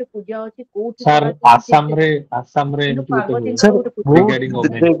पार्वतीଙ୍କର ଗୋଟେ ପୂଜା ଅଛି କୋଉଠି सर आसाम रे एमती होते हुए सर रिगार्डिंग भूत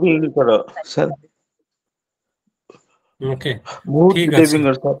ओमेन देवीଙ୍କର सर ओके भूत ठीक अछि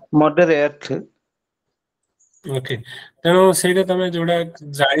देवीଙ୍କର सर मर्डर एक्ट ओके तेणु ସେଇଟା ତମେ ଯୋଉଟା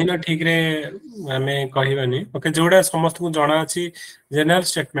ଜାଣିନ ଠିକ ରେ ଆମେ କହିବାନି ଓକେ ଯୋଉଟା ସମସ୍ତ को ଜଣା ଅଛି जनरल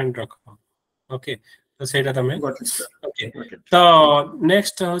स्टेटमेंट रख ओके तो ସେଇଟା ତମେ Got it, sir. Okay Got it. तो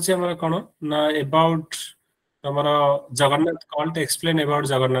नेक्स्ट होची हमर कोन ना अबाउट हमर Jagannath cult explain about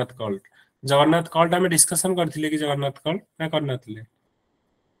Jagannath cult हम डिस्कशन करथिले कि जगन्नाथ कल्ट ना करनथिले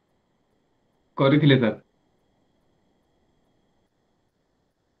କରିଥିଲେ ସାର୍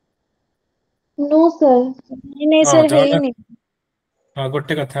नो सर नहीं हां सर है ही जगन्नाथ नहीं हाँ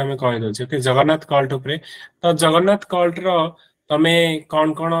गोटे कथा आम कही दौचे ओके जगन्नाथ कल्ट उपरे तो जगन्नाथ कल्ट रो तमे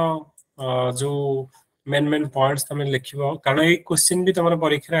कौन कौन जो मेन मेन पॉइंट्स तमे लिखिबो कारण ये क्वेश्चन भी तमरा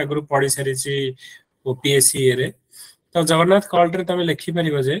परीक्षा आगु पढ़ी सारी छी ओपीएससी रे तो जगन्नाथ कल्ट रे तमे लिखि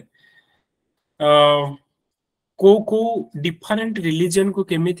परिबो जे को डिफरेंट रिलीजन को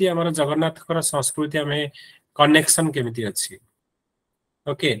केमिति हमर जगन्नाथ कर संस्कृति हमें कनेक्शन केमिति अछि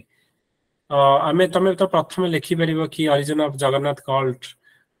ओके आमे तमे तो प्रथम लिखि परिबो कि ओरिजिन ऑफ जगन्नाथ कल्ट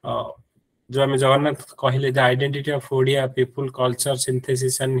जो आमे जगन्नाथ कहले the identity of Odia people culture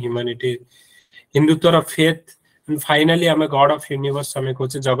synthesis and humanity Hindutva of faith and finally आमे गॉड ऑफ यूनिवर्स आमे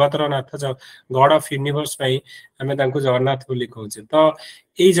कहूचे जगतर नाथ गॉड ऑफ यूनिवर्स पई आमे तांको जगन्नाथ बोली कहूचे तो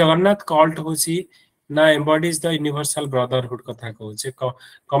ए जगन्नाथ कल्ट होची ना एम्बॉडीज द यूनिवर्सल ब्रदरहुड कथा कहूचे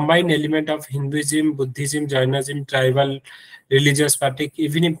combine element of Hinduism Buddhism Jainism tribal religious party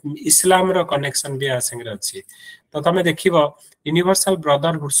even Islam row connection भी आसंग अछि तो तमे देखिबो यूनिवर्सल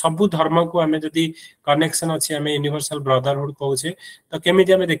ब्रदरहुड सब धर्म को हमें जदी कनेक्शन अछि हमें यूनिवर्सल ब्रदरहुड कहूचे तो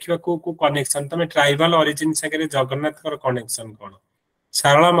केमिति हमें देखिबा को कनेक्शन तमे ट्राइबल ओरिजिन संगे जगन्नाथ कर कनेक्शन कोन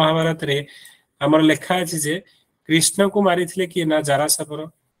सारला महाभारत रे हमर लेखा अछि जे कृष्ण को मारिथिले कि ना जारासपर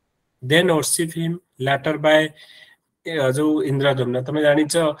then worship him letter bye जो इंद्रदम्न तमे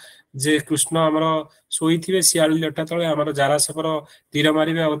जानिच जे कृष्ण हमर सोईथिबे सियाली लटा तळे हमर जारासपर तीर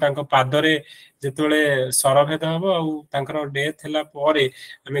मारिबे आ तांको पादरे जेतळे सरभेद हबो आ तांकर डेथ हला परे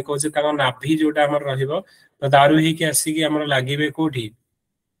हमें कहूचे तांको नाभि जोटा हमर रहिबो तो दारू ही के आसी कि हमर लागिबे कोठी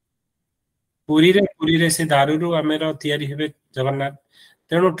पुरी रे से दारू रु हमर तयारी हेबे जगन्नाथ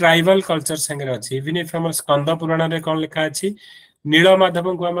तेणु ट्राइबल कल्चर संगे अछि इवन इफ हमर स्कंद पुराण रे कोन लिखा अछि नील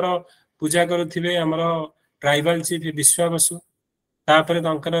माधव को हमर पूजा करूथिबे हमर ट्राइबल चीफ विश्वावसु तापर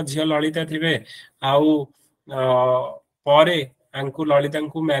तंकर झियो ललिता थिबे आउ परे आंकु ललिता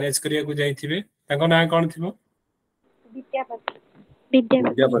को मैरिज करिया को जाइथिबे तांको ना कोन थिबो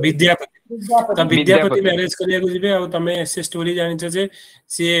विद्यापति तो विद्यापति मैरिज करिया को जिबे आ तमे से स्टोरी जानिछ जे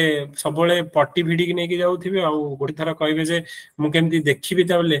सी सबले पट्टी भिडी कि नेकी जाउथिबे आ गोटे थरा कहबे जे मु केमती देखिबे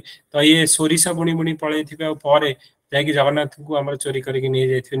ताबले तो ये सोरिसा बुणी बुणी पळैथिबे आ परे जाकी जगन्नाथ को हमर चोरी करके नहीं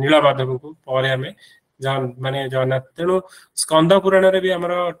जाइथिबे नीलमाधव को परे हमें माने जगन्नाथ तेणु स्कंद पुराण रे भी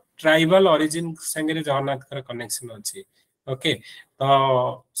हमर ट्राइबल ओरिजिन संगे जगन्नाथ कर कनेक्शन अछि ओके तो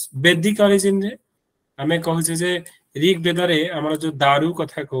वैदिक ओरिजिन रे हमें कहूचे जे ऋग वेद रे हमर जो दारू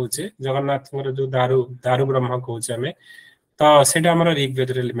कथा कहूचे जगन्नाथ जो दारू ब्रह्म कहूचे हमें तो सेटा हमर ऋग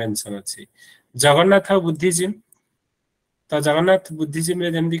वेद रे मेंशन अछि जगन्नाथ बुद्धिज्म तो जगन्नाथ बुद्धिज्म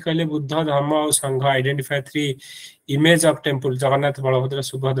रे जेमदी कहले बुद्ध धर्म और संघ identify 3 image of temple Jagannath Balabhadra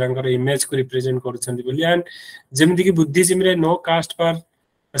Subhadra image को रिप्रेजेंट करूछंदी बोली एंड जेमदी कि बुद्धिज्म रे नो कास्ट पर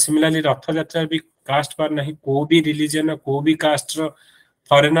सिमिलरली रथ यात्रा भी कास्ट पर नहीं को भी रिलीजन को भी कास्ट रो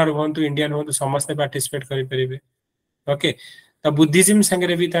फॉरेनर होंतु इंडियन होंतु समस्त पार्टिसिपेट करि परिबे ओके तो बुद्धिज्म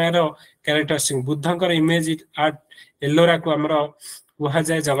संगे भी तार कैरेक्टरिस्टिक बुद्धंकर इमेज आर्ट एलोरा को हमरो कुहा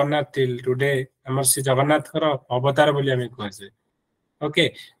जाय जगन्नाथ टिल टुडे हमर से जगन्नाथ कर अवतार बोली हमें कुहा जाय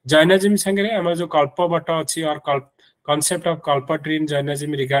ओके जैनिज्म संगे हमर जो कल्प बट अछि और concept of kalpa tree in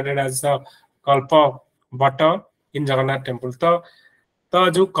Jainism regarded as the kalpa butter in Jagannath temple तो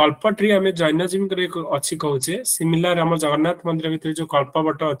जो कल्प ट्री हमें जैनिज्म करे अछि कहूचे सिमिलर हम जगन्नाथ मंदिर भीतर जो कल्प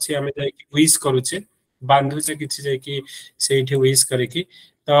बट अछि हमें जाय कि विश करूचे बांधुचे किछि जाय कि सेठी विश करे कि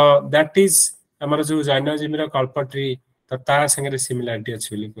तो दैट इज हमर जो जैनिज्म रो कल्प ट्री तो ता संगे सिमिलरिटी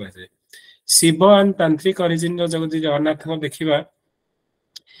अछि बोली कहै छै शिव एंड तांत्रिक ओरिजिन रो जगत जगन्नाथ को देखिबा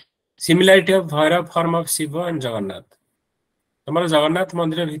similarity of Bhairav form of Shiv and Jagannath हमर जगन्नाथ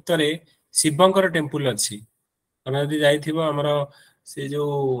मंदिर भीतर शिवंकर टेम्पल अछि हमें यदि जाइथिबो हमर से जो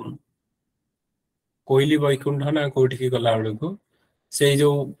कोइली वैकुंठ ना कोठी की गला बेलू से जो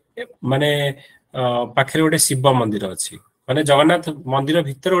माने पाखे गोटे शिव मंदिर अच्छी माने जगन्नाथ मंदिर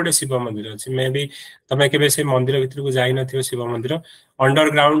भितर गोटे शिव मंदिर अच्छी मे भी तमे केबे से मंदिर भितर को जाई नथियो शिव मंदिर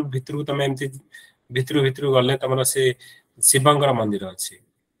अंडरग्राउंड भितर को तमे एमती भितर भितर गले तमर से शिवंकर मंदिर अच्छी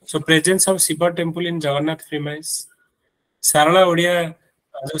सो presence of Shiv temple in Jagannath premise सारला Odia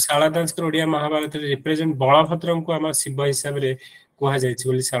जो शाला दास ओडिया महाभारत रिप्रेजेंट बलभद्र को आम शिव हिसाब से कह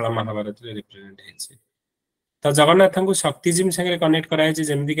जाए शाला महाभारत रिप्रेजेंट है तो जगन्नाथ को शक्तिजीम संगे कनेक्ट कराई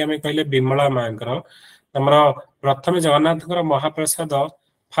जमीक आम कहले विमला मांकर आमर प्रथम जगन्नाथ महाप्रसाद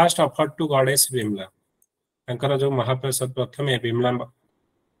fast offer to goddess Vimla जो महाप्रसाद प्रथम विमला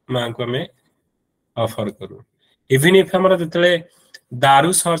मां को आम ऑफर करूँ इवन इफ आमर जो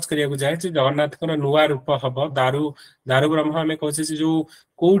दारू सर्च करिया जाए जगन्नाथ नुआ रूप हम दारू दारू ब्रह्म आम कहे जो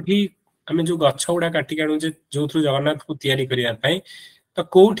कौटी आम जो गछ गुड़ा काटिक आणुचे जो जगन्नाथ को तैयारी करने तो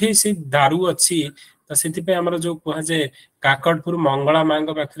कौटी से दारू अच्छी तो से आमर जो कह जाए काकटपुर मंगला माँ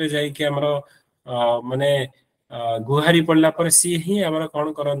पाखे जाइए आमर माने गुहारी पड़ला पर सी ही आमर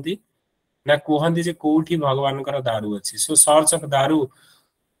कौन करती ना कहती जे कौटी भगवान दारू अच्छी सो सर्च ऑफ दारू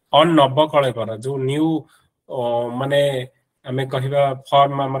ऑन नवकलेवर जो न्यू माने आमे कहवा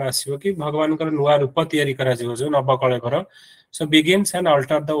फॉर्म आमर आसो कि भगवान नुआ रूप तैयारी करा जो नवकलेवर सो begins and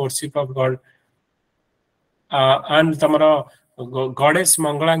alter the worship of God and तमर गणेश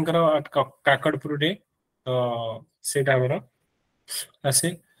मंगलांकर काकटपुर डे तो सेटा हमर आसे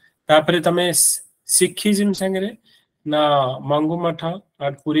तापरे तमे सिखिज्म संगे ना मंगू मठ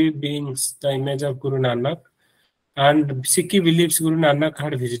eight Puri beings the image of Guru Nanak and Sikki beliefs Guru Nanak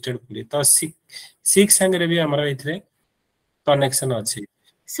had visited Puri तो सिख संगे भी हमर इथरे कनेक्शन अछि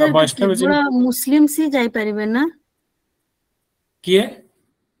तो वैष्णव मुस्लिम से जाई परिबे ना किए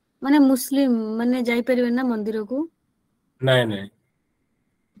माने मुस्लिम माने जाई परिबे ना मंदिर को नहीं नहीं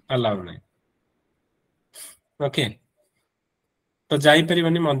अलाउ नहीं ओके तो जाई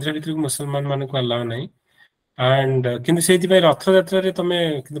परिबनी मंदिर भितर मुसलमान मान को अलाउ नहीं एंड किंतु सेति पे रथ यात्रा रे तमे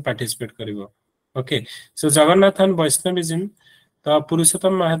किंतु participate करिवो okay so Jagannath and Vaishnavism तो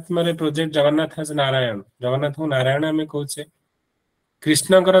पुरुषोत्तम महात्मा रे प्रोजेक्ट जगन्नाथ एज नारायण जगन्नाथ को नारायण आमे कहूचे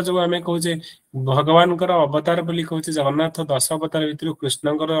कृष्णकर जो आमे कहूचे भगवान अवतार बोली कहूचे जगन्नाथ 10 अवतार भितर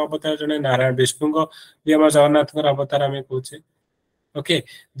कृष्णकर अवतार जने नारायण विष्णु को भी आम जगन्नाथ अवतार आमे कहूचे ओके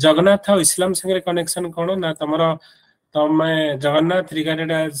जगन्नाथ और इस्लाम संगे कनेक्शन कौन ना तुमर तमे Jagannath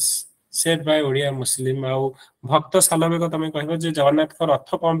regarded as said bye Odia मुस्लिम आउ भक्त सालवेग तमे कहबो जे जगन्नाथ को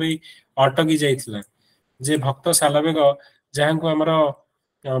रथ कौन भी अटकी जाइथिला जे भक्त सालवेग जहां को हमर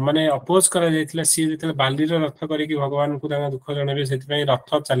माने अपोज करा जाइथिला सी जेतले बाली रो रथ करी कि भगवान को तांगा दुख जणेबे सेति पई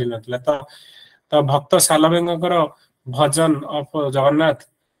रथ चली नथिला तो भक्त सालवेंगर भजन ऑफ जगन्नाथ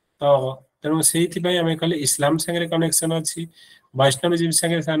तो तेणु से आम कहले इस्लाम संगे कनेक्शन अच्छी वैष्णविज्म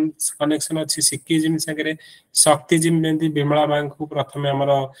संगे कनेक्शन अच्छी सिखिज्म संगे शक्तिज्म जमी विमला माँ को प्रथम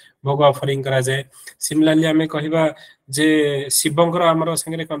आमर भोग ऑफरिंग करा जाए सिमिलरली आम कहवा जे शिवंकर आमर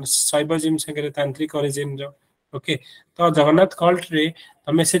संगे शैवजिम संगे तांत्रिक ओरिजिन ओके तो जगन्नाथ कल्ट रे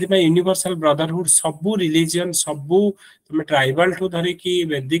तमे से यूनिवर्सल ब्रदरहुड सबू रिलीजन सबू तमे ट्राइबल ठू धरिकी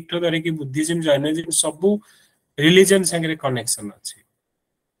वैदिक ठू धरिकी बुद्धिज्म जैनिज्म सबू रिलीजन संगे कनेक्शन अच्छी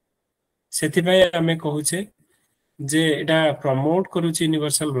से आमे कहूचे जे एटा प्रमोट करूची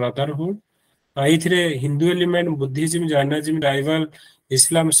यूनिवर्सल ब्रदरहुड ये Hindu element Buddhism Jainism tribal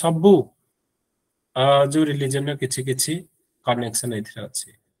इस्लाम सबू जो रिलीजन किछि किछि कनेक्शन एथिरे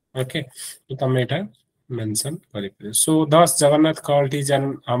अछि ओके तो तमे एटा मेंशन करिपे सो दस Jagannath cult is an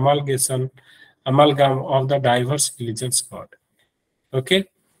amalgam of the diverse religions god okay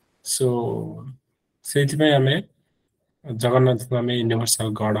so सेति आमे जगन्नाथ को आमे यूनिवर्सल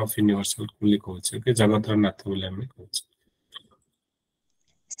गॉड ऑफ यूनिवर्सल बोली कहउछे कि जगतर नाथ बोली आमे कहउछे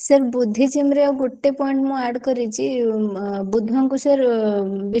सर बुद्धिज्म रे गोटे पॉइंट मु ऐड करी छी बुद्ध को सर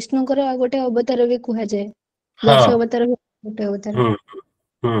विष्णु कर गोटे अवतार भी कुहा जाय 10 अवतार गोटे अवतार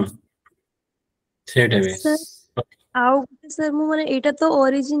सेटा भी सर आउ सर मु माने एटा तो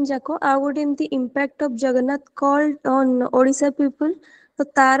ओरिजिन जाको आ गोटे एमती impact of Jagannath called on Odisha people तो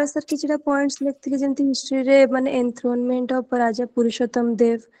तार सर किछटा पॉइंट्स लिखथिले जेंती हिस्ट्री रे माने एन्थ्रोनमेंट ऑफ राजा पुरुषोत्तम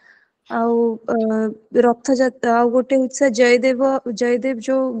देव आउ रथ जात्रा आ गोटे उत्सा जयदेव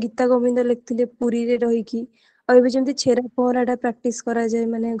जो गीता गोविंद लिखथिले पुरी रे रही की आ एबे जेंती छेरा पहराटा प्रैक्टिस करा जाय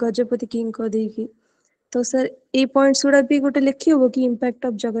माने गजपति किंग को देई की तो सर ए पॉइंट्स गुड़ा भी गोटे लिखि होबो कि impact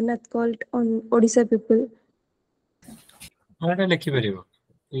of Jagannath cult on Odisha people हां लिखि परिबो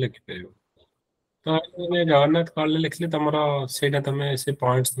तो मैं जगन्नाथ कल्ट लिखले तमरो सेटा तमे से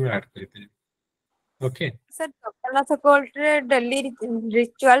पॉइंट्स में ऐड करि परिबो ओके सर जगन्नाथ कल्ट रे डेली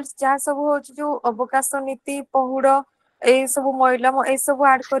रिचुअल्स जहाँ सब हो जो अवकाश नीति पहुड़ ए सब महिला ए सब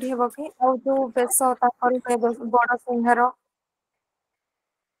ऐड करि हेबो कि और जो बेस ताकर बड़ सिंहार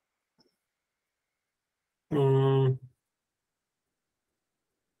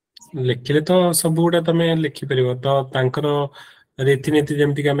लिखिले तो सब गुड़ा तुम लिखिपर तो तांकर रीतिनीति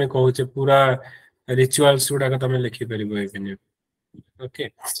जमती आम कहे पूरा रिचुअल्स गुड़ाक तुम लिखिपर ओके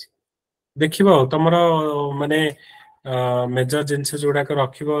देख तुम माने मेजर जिनस जोड़ाक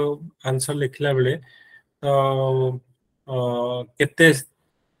रख आंसर लिखला बेले तो केते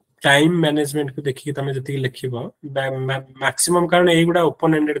टाइम मैनेजमेंट को देखिए तुम जी लिख मैक्सिमम कारण युवा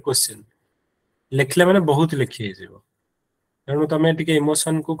ओपन एंडेड क्वेश्चन लिखले मैंने बहुत लिखी तेणु तुम टे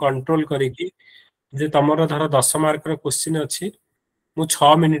इमोशन को कंट्रोल करिकी जे तुमर धर 10 मार्क क्वेश्चन अच्छी मु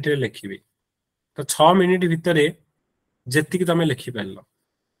 6 मिनिट रे लिखी तो 6 मिनिट भितर जेतिक तुम लिखिपार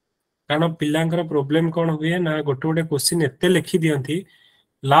कारण पिलांकर प्रोब्लेम कौन हुए ना गोटे गोटे क्वेश्चन एत लिखि दियंती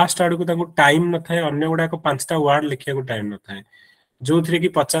लास्ट आड़ को टाइम न थाए अन्य गुड़ाक 5टा वर्ड लिखा टाइम न थाए जो थी कि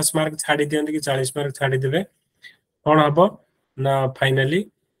 50 मार्क छाड़ी दियंती कि 40 मार्क छाड़ी देवे कौन हम ना फाइनाली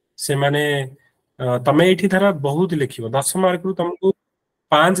से माने तमें ये धर बहुत लिख 10 मार्क रु तुमको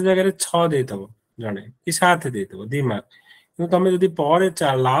 5 जगह 6 देदेव जड़े कि 7 देदेव 2 मार्क कि तुम जब पर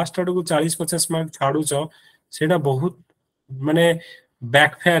लास्ट आड़ को 40-50 मार्क छाड़ुच से बहुत माने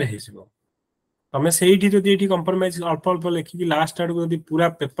बैकफेयर हो तुम से कंप्रोमाइज अल्प अल्प लिखिकी लास्ट आड़ को पूरा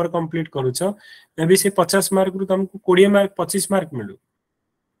पेपर कंप्लीट करुच मे बी से 50 मार्क रु तुमको 20 मार्क 25 मार्क मिलू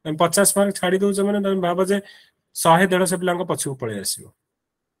तुम 50 मार्क छाड़ी दौच मैंने तुम भाव जे 100-150 पिला पछक पलि आस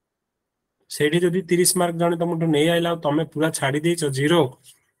जदि 30 मार्क जन तुम नहीं आइला तुम पूरा छाड़ी देच जीरो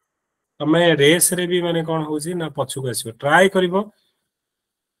तुम रेस रे भी माने कौन होची ना पछक आस ट्राए कर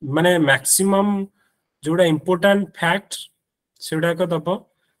माने मैक्सिमम जोड़ा इंपोर्टेंट फैक्ट से गुड़ाक दब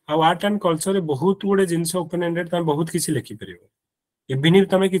आर्ट एंड कल्चर बहुत गुड़े जिनस ओपन एंडेड तुम बहुत किसी लिखिपर इवन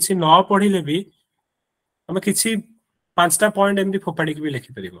तुम किसी न पढ़ले भी तुम किसी 5टा पॉइंट एमती फोपाड़ी भी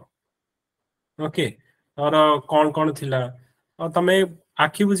लिखिपर ओके और कौन कौन थिला और तुम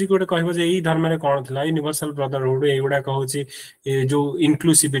आखि बुझी गोटे कह धर्म में कौन थी यूनिवर्सल ब्रदरहुड युवा हूँ जो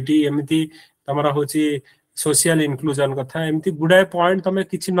इनक्लूसीविटी एमती तुम हूँ सोशल इनक्लूजन कथा एमती गुड़ाए पॉइंट तुम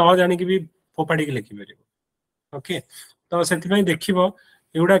किसी न जानिक भी फोपाड़ी लिखिपर ओके तो से देख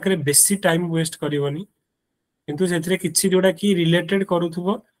युवाक बेसी टाइम वेस्ट करनी किंतु से किसी जोड़ा कि रिलेटेड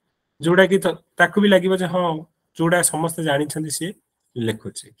करूथुबो जोड़ा कि ताकू भी लगे हाँ जोड़ा समस्त जानी सी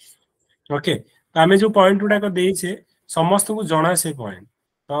लिखुची ओके तो आम जो पॉइंट गुड़ाक देचे समस्त को जना से पॉइंट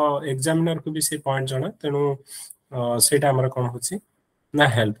तो एग्जामिनर को भी से पॉइंट जना तेणु सेटा हमर कौन होची ना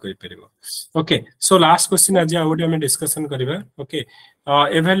हेल्प करि परिबो ओके सो लास्ट क्वेश्चन आज आउट हम डिस्कशन करबा okay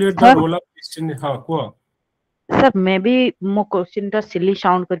evaluate the role of question हां को सर मे बी मो क्वेश्चन टा सिली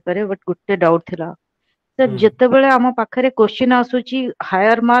साउंड कर पारे बट गुटे डाउट थिला सर जते बेले हम पाखरे क्वेश्चन आसुची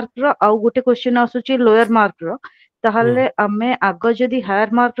हायर मार्क रो आ गुटे क्वेश्चन आसुची लोअर मार्क रो ताहले आमे आग जदी हायर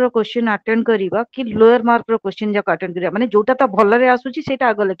मार्क रो क्वेश्चन अटेंड करिवा कि लोअर मार्क रो क्वेश्चन जक अटेंड करिवा माने जोटा ता भलरे आसुची सेटा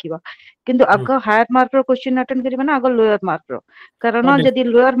आग लिखिबा किंतु आग हायर मार्क रो क्वेश्चन अटेंड करिवा ना आग लोअर मार्क रो कारण जदी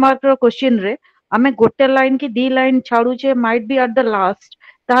लोअर मार्क रो क्वेश्चन रे आमे गोटे लाइन की 2 line छाडुचे might be at the last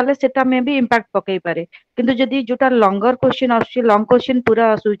ताहले सेटा मे बी इंपैक्ट पकई पारे किंतु जदी जोटा लॉन्गर क्वेश्चन आसुची लॉन्ग क्वेश्चन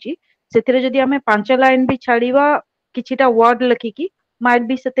पूरा आसुची सेथिरे जदी आमे 5 लाइन भी छाड़ीवा किछिटा वर्ड लिखिकी माइट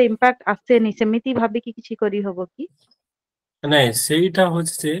बी सेते इंपैक्ट आसेनी सेमिति भाबी कि किछि करी हबो कि नहीं सेटा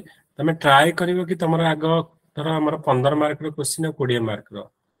होछि से तमे ट्राई करिवो कि तमरा आग धर हमर 15 मार्क रो क्वेश्चन और 20 मार्क रो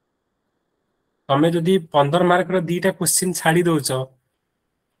तमे जदी 15 मार्क रो दीटा क्वेश्चन छाड़ी दोछ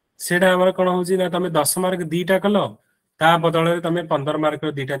सेटा हमर कोन होछि ना तमे 10 मार्क दीटा कलो ता बदले तमे 15 मार्क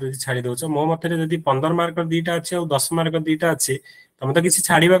रो दीटा जदी छाड़ी दोछ मो मतरे जदी 15 मार्क रो दीटा अछि और 10 मार्क रो दीटा अछि तमे तो किछि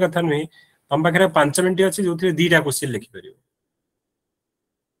छाड़ीबा कथा नै तम पाखरे 5 मिनिट अछि जोथि दीटा क्वेश्चन लिखि परियो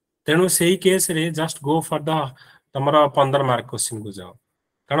तेणु से केस रे जस्ट गो फॉर द तमर 15 मार्क क्वेश्चन को जाओ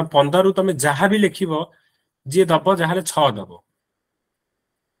कारण 15 रु तुम जहाँ भी लिखिबो जी दब जहाँ 6 दब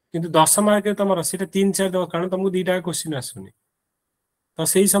किंतु 10 मार्क तुम से 3-4 दब कारण तुमको 2टा क्वेश्चन आसुनी तो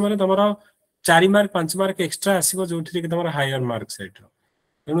सही समय तुम 4 मार्क 5 मार्क एक्सट्रा आसो जो तुम हायर मार्क सैड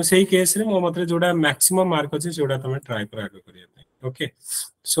तेणु से केस रे मो मत जोड़ा मैक्सिमम मार्क अच्छे जोड़ा तुम ट्राए कर आगे करिया ओके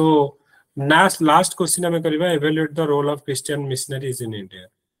सो लास्ट क्वेश्चन आम करबा evaluate the role of Christian missionaries in India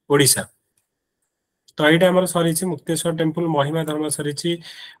Odisha तो ये आम सरी मुक्तेश्वर टेम्पल महिमा धर्म सरी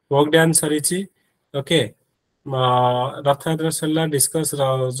वॉक डांस सरी ओके रथ यात्रा सरला डिस्कस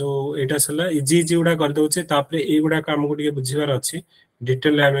जो यहाँ सरला इजी इजी गुड़ा करदे युवा आमको बुझार अच्छी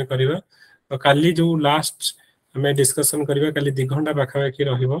डिटेल आम करवा तो काली जो लास्ट आम डिस्कसन करवा काली 2 घंटा पाखापाखि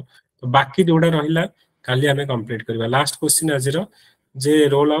तो बाकी जोड़ा रहा काली आम कंप्लीट करवा लास्ट क्वेश्चन आज जे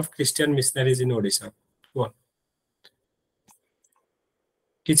रोल ऑफ क्रिश्चियन मिशनरीज इन ओडिशा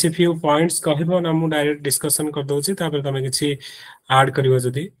किसी फ्यू पॉइंट्स कहबो ना मु डायरेक्ट डिस्कशन कर दोछि तापर तमे किछि ऐड करिवो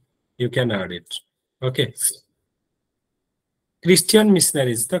जदी you can add it okay Christian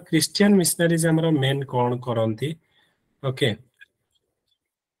missionaries तो क्रिश्चियन मिशनरीज हमर मेन कोन करंती ओके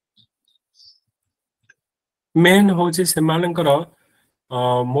मेन होची सेमानकर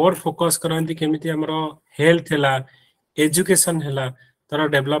मोर फोकस करंती केमिति हमरो हेल्थ हैला एजुकेशन हैला तर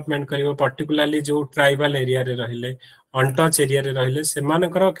डेवलपमेंट करिवो पर्टिकुलरली जो ट्राइबल एरिया रे रहिले अनटच एरिया रे रहिले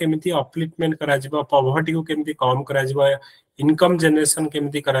सेमानकर केमिति अपलिफ्टमेंट करा जिवो पॉवर्टी को केमिति कम करा जिवो इनकम जनरेशन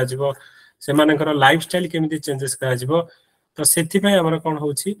केमिति करा जिवो सेमानकर लाइफस्टाइल केमिति चेंजेस करा जिवो तो सेथि पय हमर कोन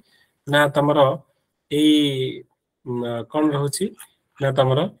होची ना तमरो एई कोन रहउची ना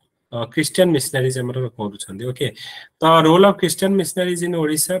तमरो क्रिश्चियन मिशनरीज हमर करूछंदी ओके तो role of Christian missionaries in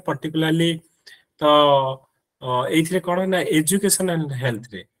Odisha particularly तो एइथरे कोन ना एजुकेशन एंड हेल्थ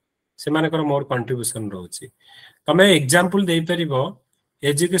रे सेमानकर मोर कंट्रीब्यूशन रहउची तमे एग्जांपल देई परिबो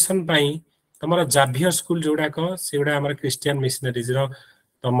एजुकेशन पई तमरो जाभियर स्कूल जोडा को सेउडा हमर क्रिश्चियन मिशनरीज रो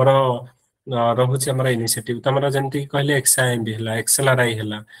तमरो रहउची हमर इनिशिएटिव तमरो जंती कहले एक्सआईएम भी हला एक्सएलआरआई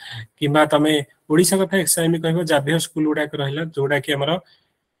हला किबा तमे ओडिशा कथा एक्सआईएम कहबो जाभियर स्कूल उडा को रहला जोडा कि हमर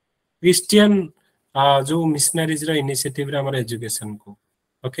क्रिश्चियन जो मिशनरीज रो इनिशिएटिव रे हमर एजुकेशन को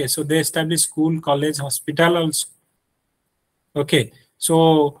okay so they establish school college hospital also okay so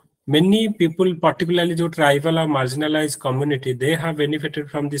many people particularly जो tribal or marginalized community they have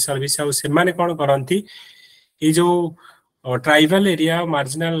benefited from the service ଆଉ ସେମାନେ कोन करंती ए जो tribal area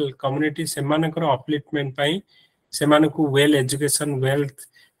marginal community सेमानकर upliftment पई सेमानकु well education wealth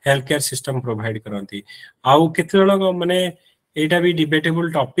health care system provide करंती आउ केते जण माने एटा भी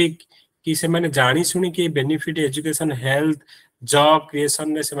डिबेटेबल टॉपिक कि सेमाने जानी सुनी कि benefit education health job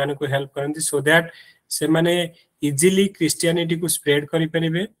creation ने सेमाने को help करंती so that सेमाने easily Christianity को स्प्रेड करि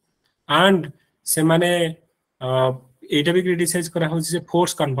परिबे एंड सेमाने एटा भी क्रिटिसाइज करा होछि जे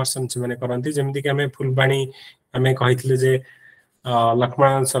फोर्स कन्वर्सन सेमाने करंती जेमिति कि हमें फुलबाणी हमें कहितले जे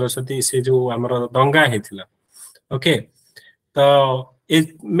लक्ष्मण सरस्वती से जो हमर दंगा हेतिला ओके तो ए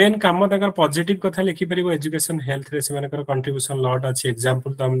मेन काम तकर पॉजिटिव कथा लिखि परिबो एजुकेशन हेल्थ रे सेमानकर कंट्रीब्यूशन लॉट अछि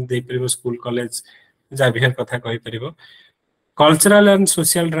एग्जांपल त हम दे परिबो स्कूल कॉलेज जाभियर कथा कहि परिबो कल्चरल एंड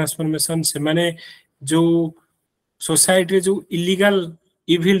सोशल ट्रांसफॉर्मेशन से माने जो सोसाइटी जो इलीगल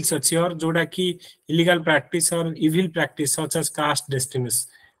इविल्स अछि और जोडा कि इलीगल प्रैक्टिस और evil practice such as caste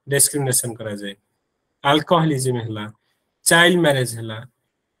discrimination करा जाय अल्कोहलिज्म हला चाइल्ड मैरिज हला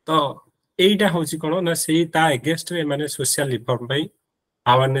तो एटा होछि कोन ना सेही ता अगेंस्ट रे माने सोशल रिफॉर्म पई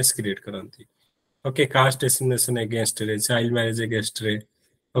awareness create करंती okay caste discrimination against रे चाइल्ड मैरिज अगेंस्ट रे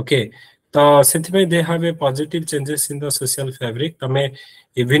ओके तो सेथिबे they have a positive changes in the social fabric तमे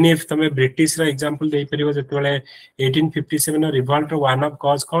इवन इफ तमे ब्रिटिश रा example they परिबो जतबेले 1857 revolt one of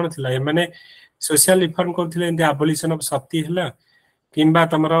cause कोन थिला ए माने सोशल रिफॉर्म करथिले इन द एबोलिशन ऑफ सती हला किंबा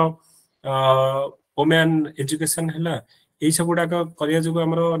तमरो वुमेन एजुकेशन हला ए सब गुडा को करिया जुगो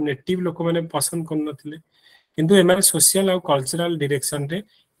हमरो नेटिव लोक माने पसंद करन नथिले किंतु ए माने सोशल और कल्चरल डायरेक्शन रे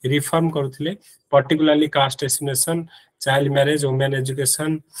रिफॉर्म करथिले particularly caste discrimination child marriage women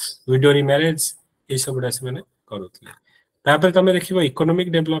education window marriage ये सब गुडा से माने करूथिले तापर तमे देखिबो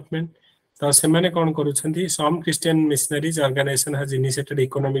इकोनॉमिक डेवलपमेंट तो से माने कोन करूछंती सम Christian missionaries organisation has initiated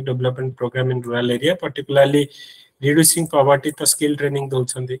economic development programme in rural area particularly reducing poverty तो skill training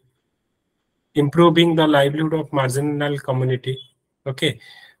दोछंती improving the livelihood of marginal community okay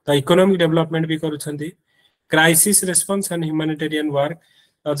तो इकोनॉमिक डेवलपमेंट भी करूछंती crisis response and humanitarian work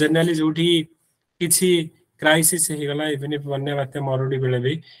तो generally जोठी किछि crisis हे गला even if वन्य बाते मरुडी बेले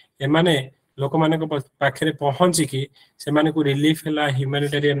भी ए माने लोक माने को पाखरे पहुंची कि से माने को रिलीफ हला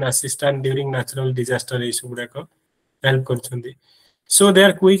humanitarian assistance during natural disaster ए सुबुडा को help करछंती so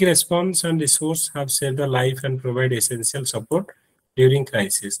their quick response and resource have saved the life and provide essential support during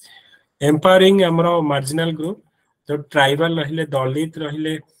crisis empowering amro marginal group जो ट्राइबल रहिले दलित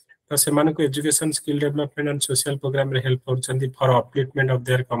रहिले तो सेमान को education skill development and social programme रे help करछंती for upliftment of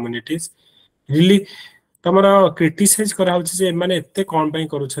their communities really तमरा criticise करा होछि जे माने एते कोन पई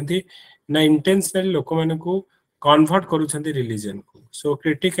करूछंती ना इंटेंशनली लोक माने को कन्वर्ट करूछंती रिलीजन को सो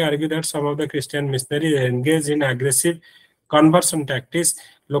critic argue that some of the Christian missionary engage in aggressive conversion tactics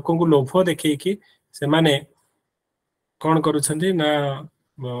लोकन को लोभ देखै कि से माने कोन करूछंती ना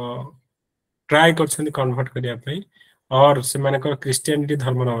ट्राई करछंती कन्वर्ट करिया पई और से माने को क्रिश्चियनिटी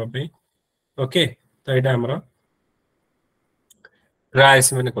धर्म नवा पई ओके तो एटा हमरा ट्राई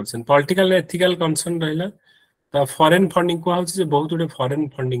से माने करछन पॉलिटिकल एथिकल कंसर्न रहला तो फॉरेन फंडिंग को होछि जे बहुत गुडे फॉरेन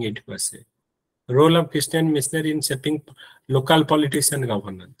फंडिंग एठी पासे role of Christian missionary in shaping local politics and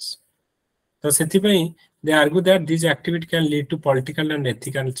governance तो सेति पई दे argue that this activity can lead to political and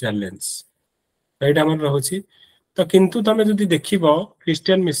ethical challenge तो एटा हमर रहउछि तो किंतु तमे जदि देखिबो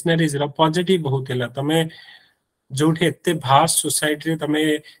क्रिश्चियन मिशनरीज रो पॉजिटिव बहुत हैला तमे जोठी एते भास्ट सोसाइटी रे तमे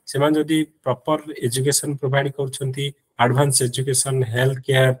सेमान जदि proper education provide करछंती advance education health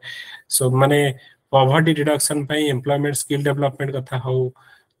care सो माने पॉवर्टी रिडक्शन पई एम्प्लॉयमेंट स्किल डेवलपमेंट कथा हो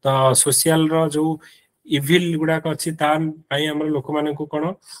तो सोशल रो जो इविल गुड़ाक अच्छी ताम लोक मान कौन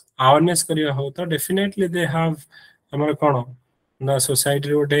अवेयरनेस करिया हो तो डेफिनेटली दे हैव हमर कौन ना सोसाइटी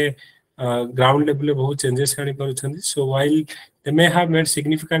गोटे ग्राउंड लेवल बहुत चेंजेस आनी पारुछंदी सो while they may have made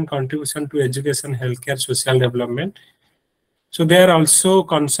significant contribution to education health care social development so they are also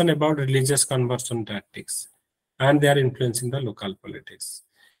concerned about religious conversion tactics and they are influencing the local politics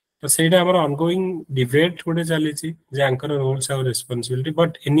तो ସେଇଟା ଆମର ongoing debate ଗୋଟେ ଚାଲିଛି ଯେ ଆଙ୍କର roles ଆଉ responsibility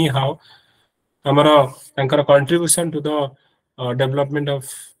but anyhow ଆମର ତାଙ୍କର contribution to the development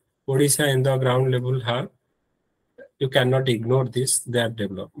of Odisha in the ground level have you cannot ignore this their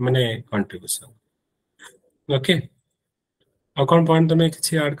develop ମାନେ contribution okay ଆଉ କଣ point ତମେ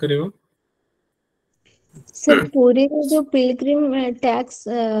କିଛି add କରିବ सर पुरी रे जो पिलग्रिम टैक्स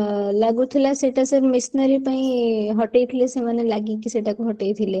लागुथिला सेटा सर मिशनरी पई हटेइथिले से माने लागि कि सेटा को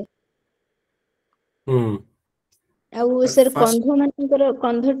हटेइथिले ଆଉ सर कंध मानकर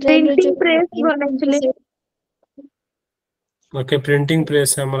कंध ट्राइब रे जो printing press actually okay printing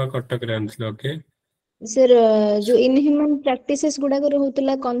press हमर कटक रे आनथिले ओके सर जो इनह्यूमन प्रैक्टिसेस गुडा को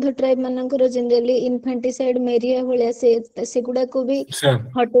होतला कंध ट्राइब मानकर जनरली इन्फेंटिसाइड मेरिया भलिया से गुडा को भी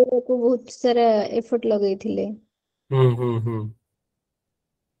हटेइला को बहुत सारा एफर्ट लगैथिले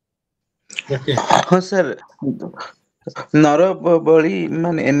ओके हाँ सर नर बलि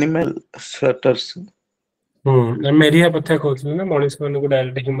माने एनिमल स्लॉटर्स मेरिया पथा कहउथले ना मनुष्य मान को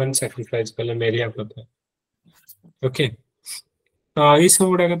डायरेक्ट ह्यूमन सैक्रिफाइस कले मेरिया पथा ओके तो ई सब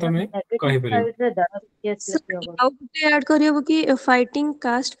गुडा तमे कहि परिबो आउ गुटे ऐड करियो कि फाइटिंग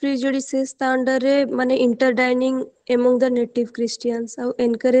कास्ट प्रेजुडिसेस ता अंडर रे माने इंटरडाइनिंग एमंग द नेटिव क्रिश्चियंस आउ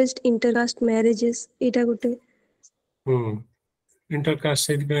एनकरेज्ड इंटरकास्ट मैरिजेस एटा गुटे इंटरकास्ट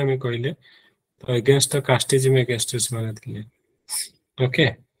से भी हमें कहले तो अगेंस्ट द कास्टिज्म अगेंस्ट माने थिले ओके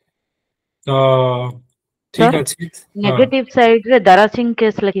तो ठीक अछि नेगेटिव साइड रे दारा सिंह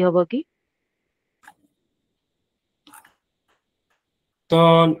केस लगी होबो की तो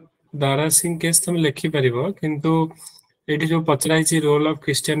दारा सिंह केस तुम लिखि परिबो किंतु एठी जो पचराई छी रोल ऑफ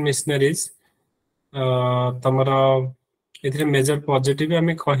क्रिश्चियन मिशनरीज तमरा एथिरे मेजर पॉजिटिव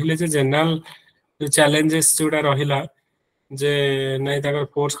हमें कहिले जे जनरल जो चैलेंजेस जोडा रहिला जे नै ताकर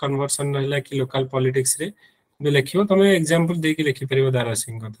फोर्स कन्वर्सन रहिला कि लोकल पॉलिटिक्स रे बे लिखियो तमे एग्जांपल दे के लिखि परिबो दारा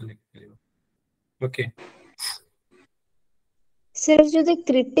सिंह कथा लिखि परिबो ओके सर जो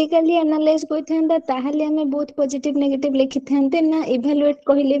क्रिटिकली एनालाइज कोइथांदा ताहाले हमें बहुत पॉजिटिव नेगेटिव लिखि थांते ना इवैल्यूएट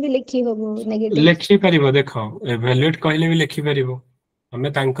कहिले भी लिखि होबो नेगेटिव लिखि परिबो देखो इवैल्यूएट कहिले भी लिखि परिबो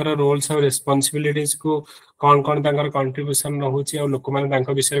हमें तांकर रोल्स और रिस्पांसिबिलिटीज को कोन कोन तांकर कंट्रीब्यूशन रहउची और लोक माने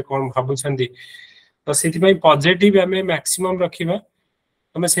तांकर विषय कोन भाबुछंदी तो सेति पई पॉजिटिव हमें मैक्सिमम रखिबा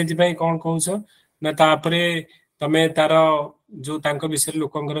तमे सेति पई कोन कहउछ ना तापरे तमे तार जो तांकर विषय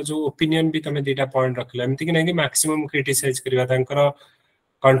लोकंकर जो ओपिनियन भी तमे दीटा पॉइंट रखले एमति कि नै कि मैक्सिमम क्रिटिसाइज करबा तांकर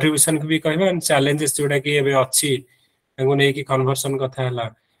कंट्रीब्यूशन को भी कहबा एंड चैलेंजेस जोडा कि एबे अछि तांको नै कि कन्वर्सन कथा हला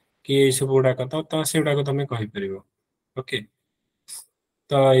कि ए सब गुडा कथा तो सेउडा को तमे कहि परिबो ओके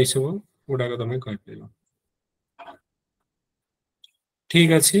तो ए सब गुडा को तमे कहि परिबो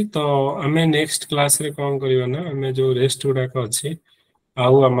ठीक अछि तो हमें नेक्स्ट क्लास रे कोन करियो ना हमें जो रेस्ट गुडा को अछि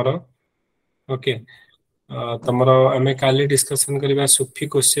आउ हमरो ओके तमरो हमें काली डिस्कशन करबा सुफी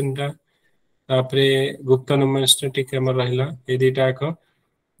क्वेश्चन ता तापरे गुप्त नोमेस्टेटिक हमर रहला ए दिटा को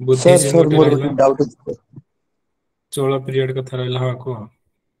बुद्धिज्म सर गोटे मोर रहला डाउट चोला पीरियड कथा रहला हां को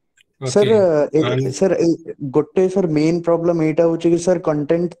सर ओके सर गोटे सर मेन प्रॉब्लम एटा होची कि सर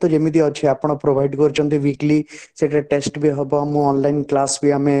कंटेंट तो जेमिति अछि आपण प्रोवाइड करचंते वीकली सेटा टेस्ट भी हबो हम ऑनलाइन क्लास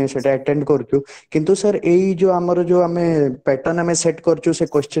भी हमें सेटा अटेंड करचु किंतु सर एई जो हमर जो हमें पैटर्न हमें सेट करचु से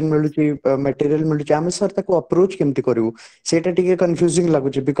क्वेश्चन मिलुची मटेरियल मिलुची हमें सर ताको अप्रोच केमति करिवु सेटा टिके confusing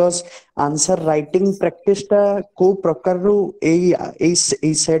लागुची because answer writing practice ता को प्रकार रो एई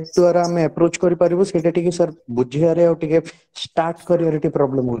सेट द्वारा हमें अप्रोच करि परिबो सेटा टिके सर बुझियारे और टिके स्टार्ट करियारे टिके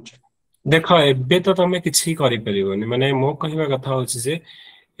प्रॉब्लम होची देखो एबे तो तमे किछि करि परिबोनी माने मो कहिबा कथा होछि जे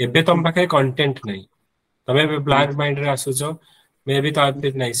एबे तम पाखे कंटेंट नै तमे एबे ब्लैंक माइंड रे आसुचो मे भी तो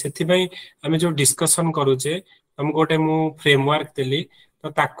अपडेट नै सेथि पई हमें जो डिस्कशन करूचे हम गोटे मु फ्रेमवर्क देली तो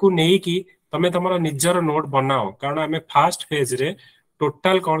ताकू नै कि तमे तमरो निजर नोट बनाओ कारण हमें फर्स्ट फेज रे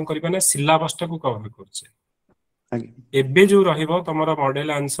टोटल कोन करबा ना सिलेबस टा को कवर करछे एबे जो रहिबो तमरो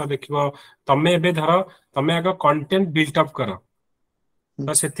मॉडल आंसर देखिबो तमे एबे धरो तमे आगो कंटेंट बिल्ट अप करो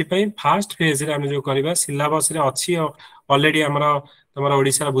तो सेति पई फर्स्ट फेज रे हम जो करबा सिलेबस रे अछि ऑलरेडी हमरो तमरो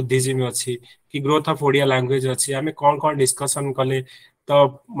ओडिसा बुद्धिज्म अछि कि ग्रोथ ऑफ ओडिया लैंग्वेज अछि हमें कोन कोन डिस्कशन कले तो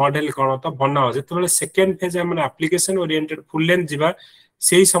मॉडल कोन तो बनाओ जेतबेले सेकंड फेज हम एप्लीकेशन ओरिएंटेड फुल लेंथ जिबा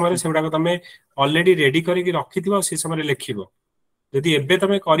सेही समय सेउडा को तमे ऑलरेडी रेडी करी कि रखिथिबो से समय लिखिबो यदि एबे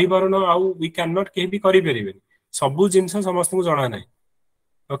तमे करि परनो आउ वी कैन नॉट के भी करि परिबे सब जिंस समस्त को जणा नै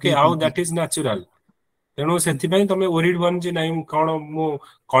ओके आउ दैट इज नेचुरल तेणु से तुम ओरिड वन जी ना कौन मो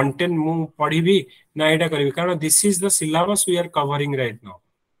कंटेंट मु पढ़ी ना यहाँ करी कारण this is the syllabus we are covering right now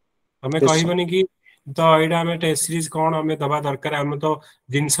तुम Yes, sir. कहबनी कि तो यहाँ आम टेस्ट सीरीज कौन आम दवा दरकार आम तो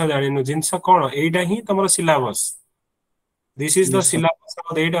जिनस जानु जिनस कौन यहाँ ही तुम syllabus this is the Yes, sir. Syllabus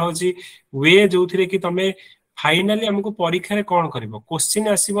यहाँ हूँ वे जो थे कि तुम फाइनाली आमको परीक्षा रे कौन कर क्वेश्चन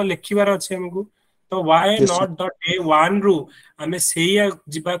आसो लिखार अच्छे आमको तो why Yes, sir. Not the day one रु आम से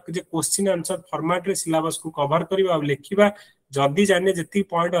क्वेश्चन आंसर फॉर्मेट रे सिलेबस को कवर करवा लिखा जदि जाने जी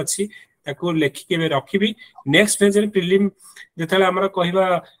पॉइंट अच्छी लिखिके रखी नेक्स्ट फेज रे प्रिलिम जो आम कहवा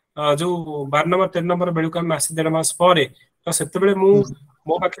जो 12 नंबर 13 नंबर बेलू आम आसी 1.5 मास पर तो से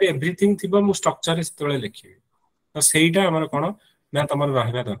मो पाखे एव्रीथिंग थी मु स्ट्रक्चर से लिखी तो सहीटा आमर कौन ना तुम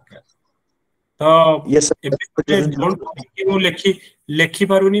रहा दरकार Yes, sir. तो लिखि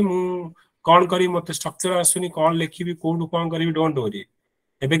पारुनी मु कौन करी मत स्ट्रक्चर आसुनी कौन लिखी कौटू कौन करी डोंट वरी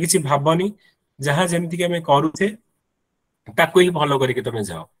एबे किसी भावनी जहाँ जमती आम करुचे ताकू ही फॉलो करके तुम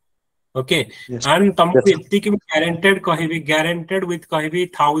जाओ ओके Yes, एंड तुमको yes, sir. इतनी गारंटेड कहबी गारंटेड विथ कहबी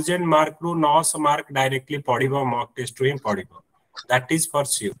 1000 मार्क रु 900 मार्क डायरेक्टली पढ़िबो मॉक टेस्ट रू पढ़िबो that is for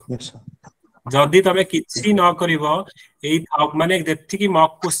sure Yes, sir. जदि तमे किछि न करिवो एई माने जेतिकी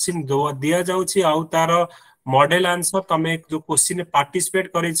मॉक क्वेश्चन दिया जाउछि आउ तार मॉडल आंसर तमे जो क्वेश्चन पार्टिसिपेट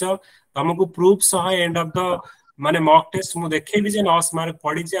करिछो तुमको प्रूफ सह एंड ऑफ द माने मॉक टेस्ट मु देखैबी जे 9 मार्क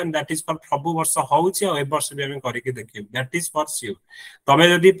पड़ी जे एंड दैट इज फॉर सब वर्ष होउछि आ ए वर्ष भी हम करिके देखिबी दैट इज फॉर श्योर तमे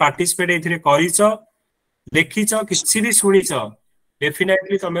जदि पार्टिसिपेट एथिरे करिछो देखिछ किछि भी सुनिछ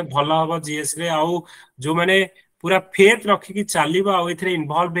डेफिनेटली तमे भल हबो जीएस रे आउ जो माने पूरा फेथ रखिकी चलो आउ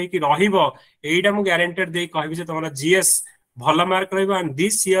इनवल्व होगी रहीटा मुझे गारंटेड दे कहि जे तुम जीएस भल मार्क रही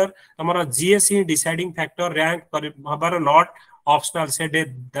दिस ईयर तुम जीएस ही डिसाइडिंग फैक्टर रैंक हबार नॉट ऑप्शनल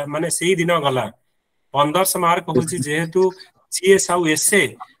से माने से दिन गला 1500 मार्क हूँ जेहेतु जीएस आउ एसए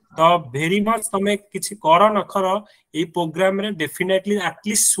तो भेरी मच तुम किसी कर न कर ये प्रोग्राम रे डेफिनेटली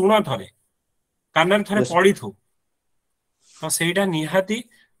एटलिस्ट शुण थे कान थे पढ़ी थो तो सहीटा निहाती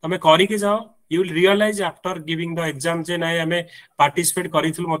तुम करके जाओ you will realise after giving the exam जे नाइ आमे पार्टिसिपेट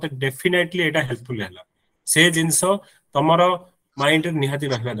करिथुल मते डेफिनेटली एटा हेल्पफुल हैला से जिंस तमरो माइंड निहाती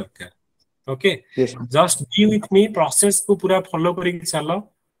रहबा दरकार okay Yes, sir. Just be with me process को पूरा फॉलो करके चलो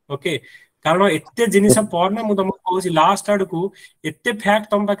ओके कारण एते जिनिस पर ना मु तुमको कहूची लास्ट आड़ को एते फैक्ट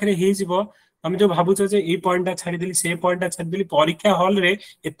तुम पाखरे हे जिवो तुम जो भाबुछ जे ई पॉइंटटा छाडी देली से पॉइंटटा छाडी देली परीक्षा हॉल रे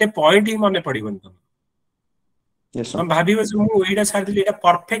एते पॉइंट ही मने पड़िबन तुम Yes, sir. तुम भाबिबो जे मु एटा छाडी देली एटा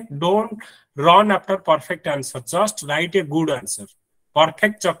perfect don't run after perfect answer just right a good answer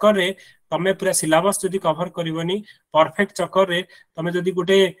perfect चक्कर रे तमे पूरा सिलेबस जदी कवर करबनी परफेक्ट चक्कर रे तमे जदी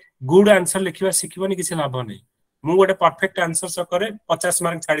गोटे गुड आंसर लिखिबा सिखिबनी किसी लाभ नै मु गोटे परफेक्ट आंसर चक्कर रे 50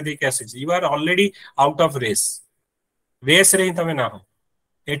 मार्क छाडी दे के आसी you are already out of race रे ही तमे ना हो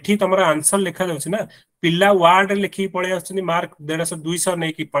एठी तमरा आंसर लिखा जाउछि ना पिल्ला वर्ड लिखि पळे आछनी मार्क 150 200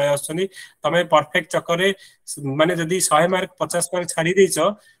 नै कि पळे आछनी तमे परफेक्ट चक्कर रे माने जदी 100 मार्क 50 मार्क छाडी देइछो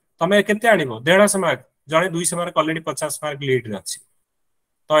तमे केते आनिबो 150 मार्क जणे 200 मार्क ऑलरेडी 50 मार्क लीड रे अछि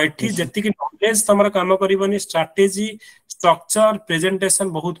तो एठी जति कि नॉलेज तमरा काम करबनी स्ट्रेटजी स्ट्रक्चर प्रेजेंटेशन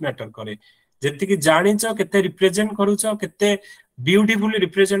बहुत मैटर करे जति कि जानिछो केते रिप्रेजेंट करूछो केते ब्यूटीफुली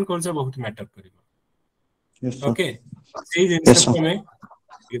रिप्रेजेंट करूछो बहुत मैटर करिवो Yes, sir. ओके सेही Yes, जिंस sir. को मैं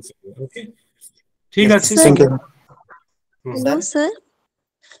ओके ठीक Yes, अछि thank you. Hello sir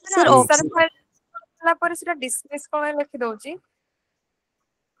sir answer file ला पर सेटा डिसमिस कोन लिखि दउची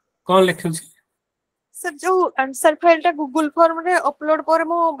कौन लिखुछि सर जो आंसर फाइल टा गूगल फॉर्म रे अपलोड पर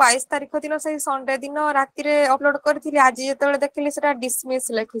मो 22 तारिख दिन से संडे दिन राति रे अपलोड करथिली आज जेतले देखली सेटा डिसमिस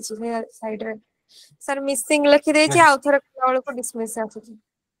लिखिछि से साइड रे सर मिसिंग लिखि देछि आ थोर वाला को डिसमिस आछछि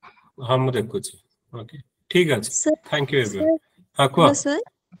हम देखुछि ओके ठीक अछि sir thank you everyone sir हां को hello sir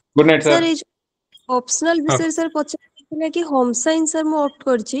good night sir sir ये ऑप्शनल हाँ विषय सर पचार कि होम साइंस सर मु ऑप्ट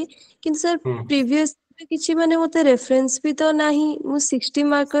करछि किंतु सर प्रीवियस किछि माने मते रेफरेंस भी तो नाही मु 60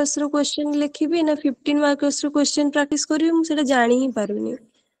 मार्कर्स रो क्वेश्चन लिखिबी ना 15 मार्कर्स रो क्वेश्चन प्रैक्टिस करबी मु सेटा जानि ही पारुनी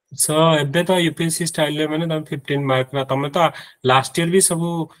सो एबे तो यूपीएससी स्टाइल रे माने तुम 15 मार्क ना तुम तो लास्ट ईयर भी सब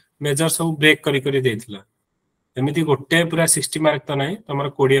मेजर सब ब्रेक करी देथिला एमिति गोटे पूरा 60 मार्क तो नाही तमर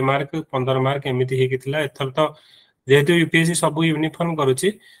 20 मार्क 15 मार्क एमिति हे किथिला एथर तो जेहेतु यूपीएससी सब यूनिफॉर्म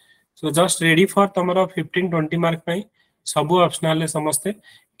करूची सो जस्ट रेडी फॉर तमर 15 20 मार्क पई सब ऑप्शनल समस्ते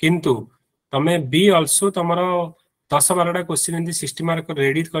किंतु तमे बी आल्सो तमर 10 12टा क्वेश्चन एंदी 60 मार्क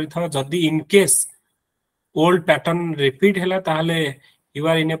रेडी करथाव जदी in case old pattern repeat हैला ताहले you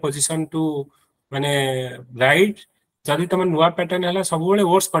are in A position to माने राइट जदी तम नुआ पैटर्न हैला सब बेले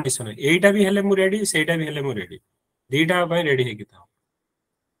वर्स कंडीशन एटा भी हेले मु रेडी सेटा भी हेले मु रेडी दीटा भाई रेडी हे किता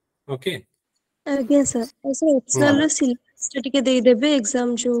ओके आगे सर ऐसे ऑप्शनल रो सिलेबस ଟା ଟିକେ ଦେଇଦେବେ एग्जाम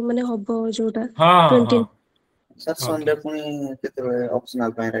जो माने हबो जोटा हाँ 20 सर संडे पुनी केतेबे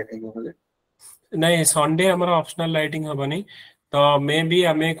ऑप्शनल ପାଇଁ ରାଇଟିଂ ହबले नहीं संडे हमर ऑप्शनल राइटिंग हबनी तो मे बी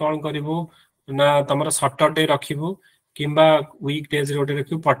आमे कोन करिवु ना तमर सैटरडे रखिवु किंबा वीक डेज रोटे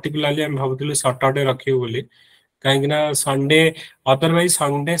रखिवु पर्टिकुलरली हम भाबुतलु सैटरडे रखिवु बोली काहेकि ना Sunday otherwise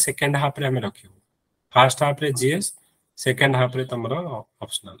Sunday second half रे हमें रखिवु फर्स्ट हाफ रे जीएस सेकंड हाफ रे तमर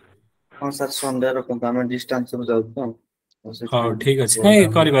ऑप्शनल हां सर संडे रो कोन हम डिस्टेंस रो जाउ तो हाँ ठीक अच्छे नहीं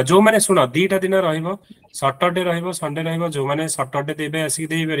करवा जो मैंने शुण दीटा दिन रटरडे संडे जो मैंने सटरडे देवे आसिक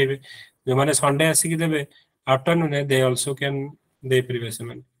दे पारे जो मैंने संडे आसिक देवे afternoon they also can they परिबे से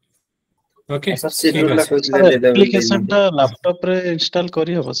ओके ठीक सर अच्छे एप्लीकेशन टा लैपटॉप रे इंस्टॉल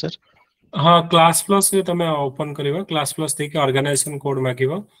करी हबो सर हाँ क्लास प्लस तमे ओपन करबा क्लास प्लस देके ऑर्गेनाइजेशन कोड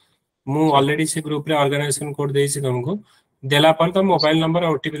मागिबो मु ऑलरेडी से ग्रुप रे ऑर्गेनाइजेशन कोड देइछि तुमको देला पर तुम मोबाइल नंबर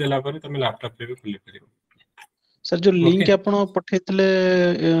ओटीपी देला पर तुम लैपटॉप रे भी खुली परिबो सर जो लिंक आपण पठेतले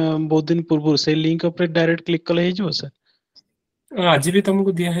बहुत दिन पूर्व से लिंक ऊपर डायरेक्ट क्लिक कले हे जो सर आज भी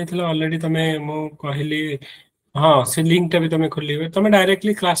तुमको दिया है ऑलरेडी तमे मु कहली हाँ से लिंक टा भी तमे खोलिबे तमे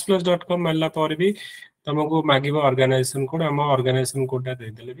डायरेक्टली classplus.com मारला पर भी तुमको मागिबो ऑर्गेनाइजेशन कोड हम ऑर्गेनाइजेशन कोड टा दे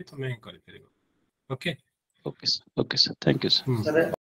देले भी तमे कर परिबो okay okay sir thank you sir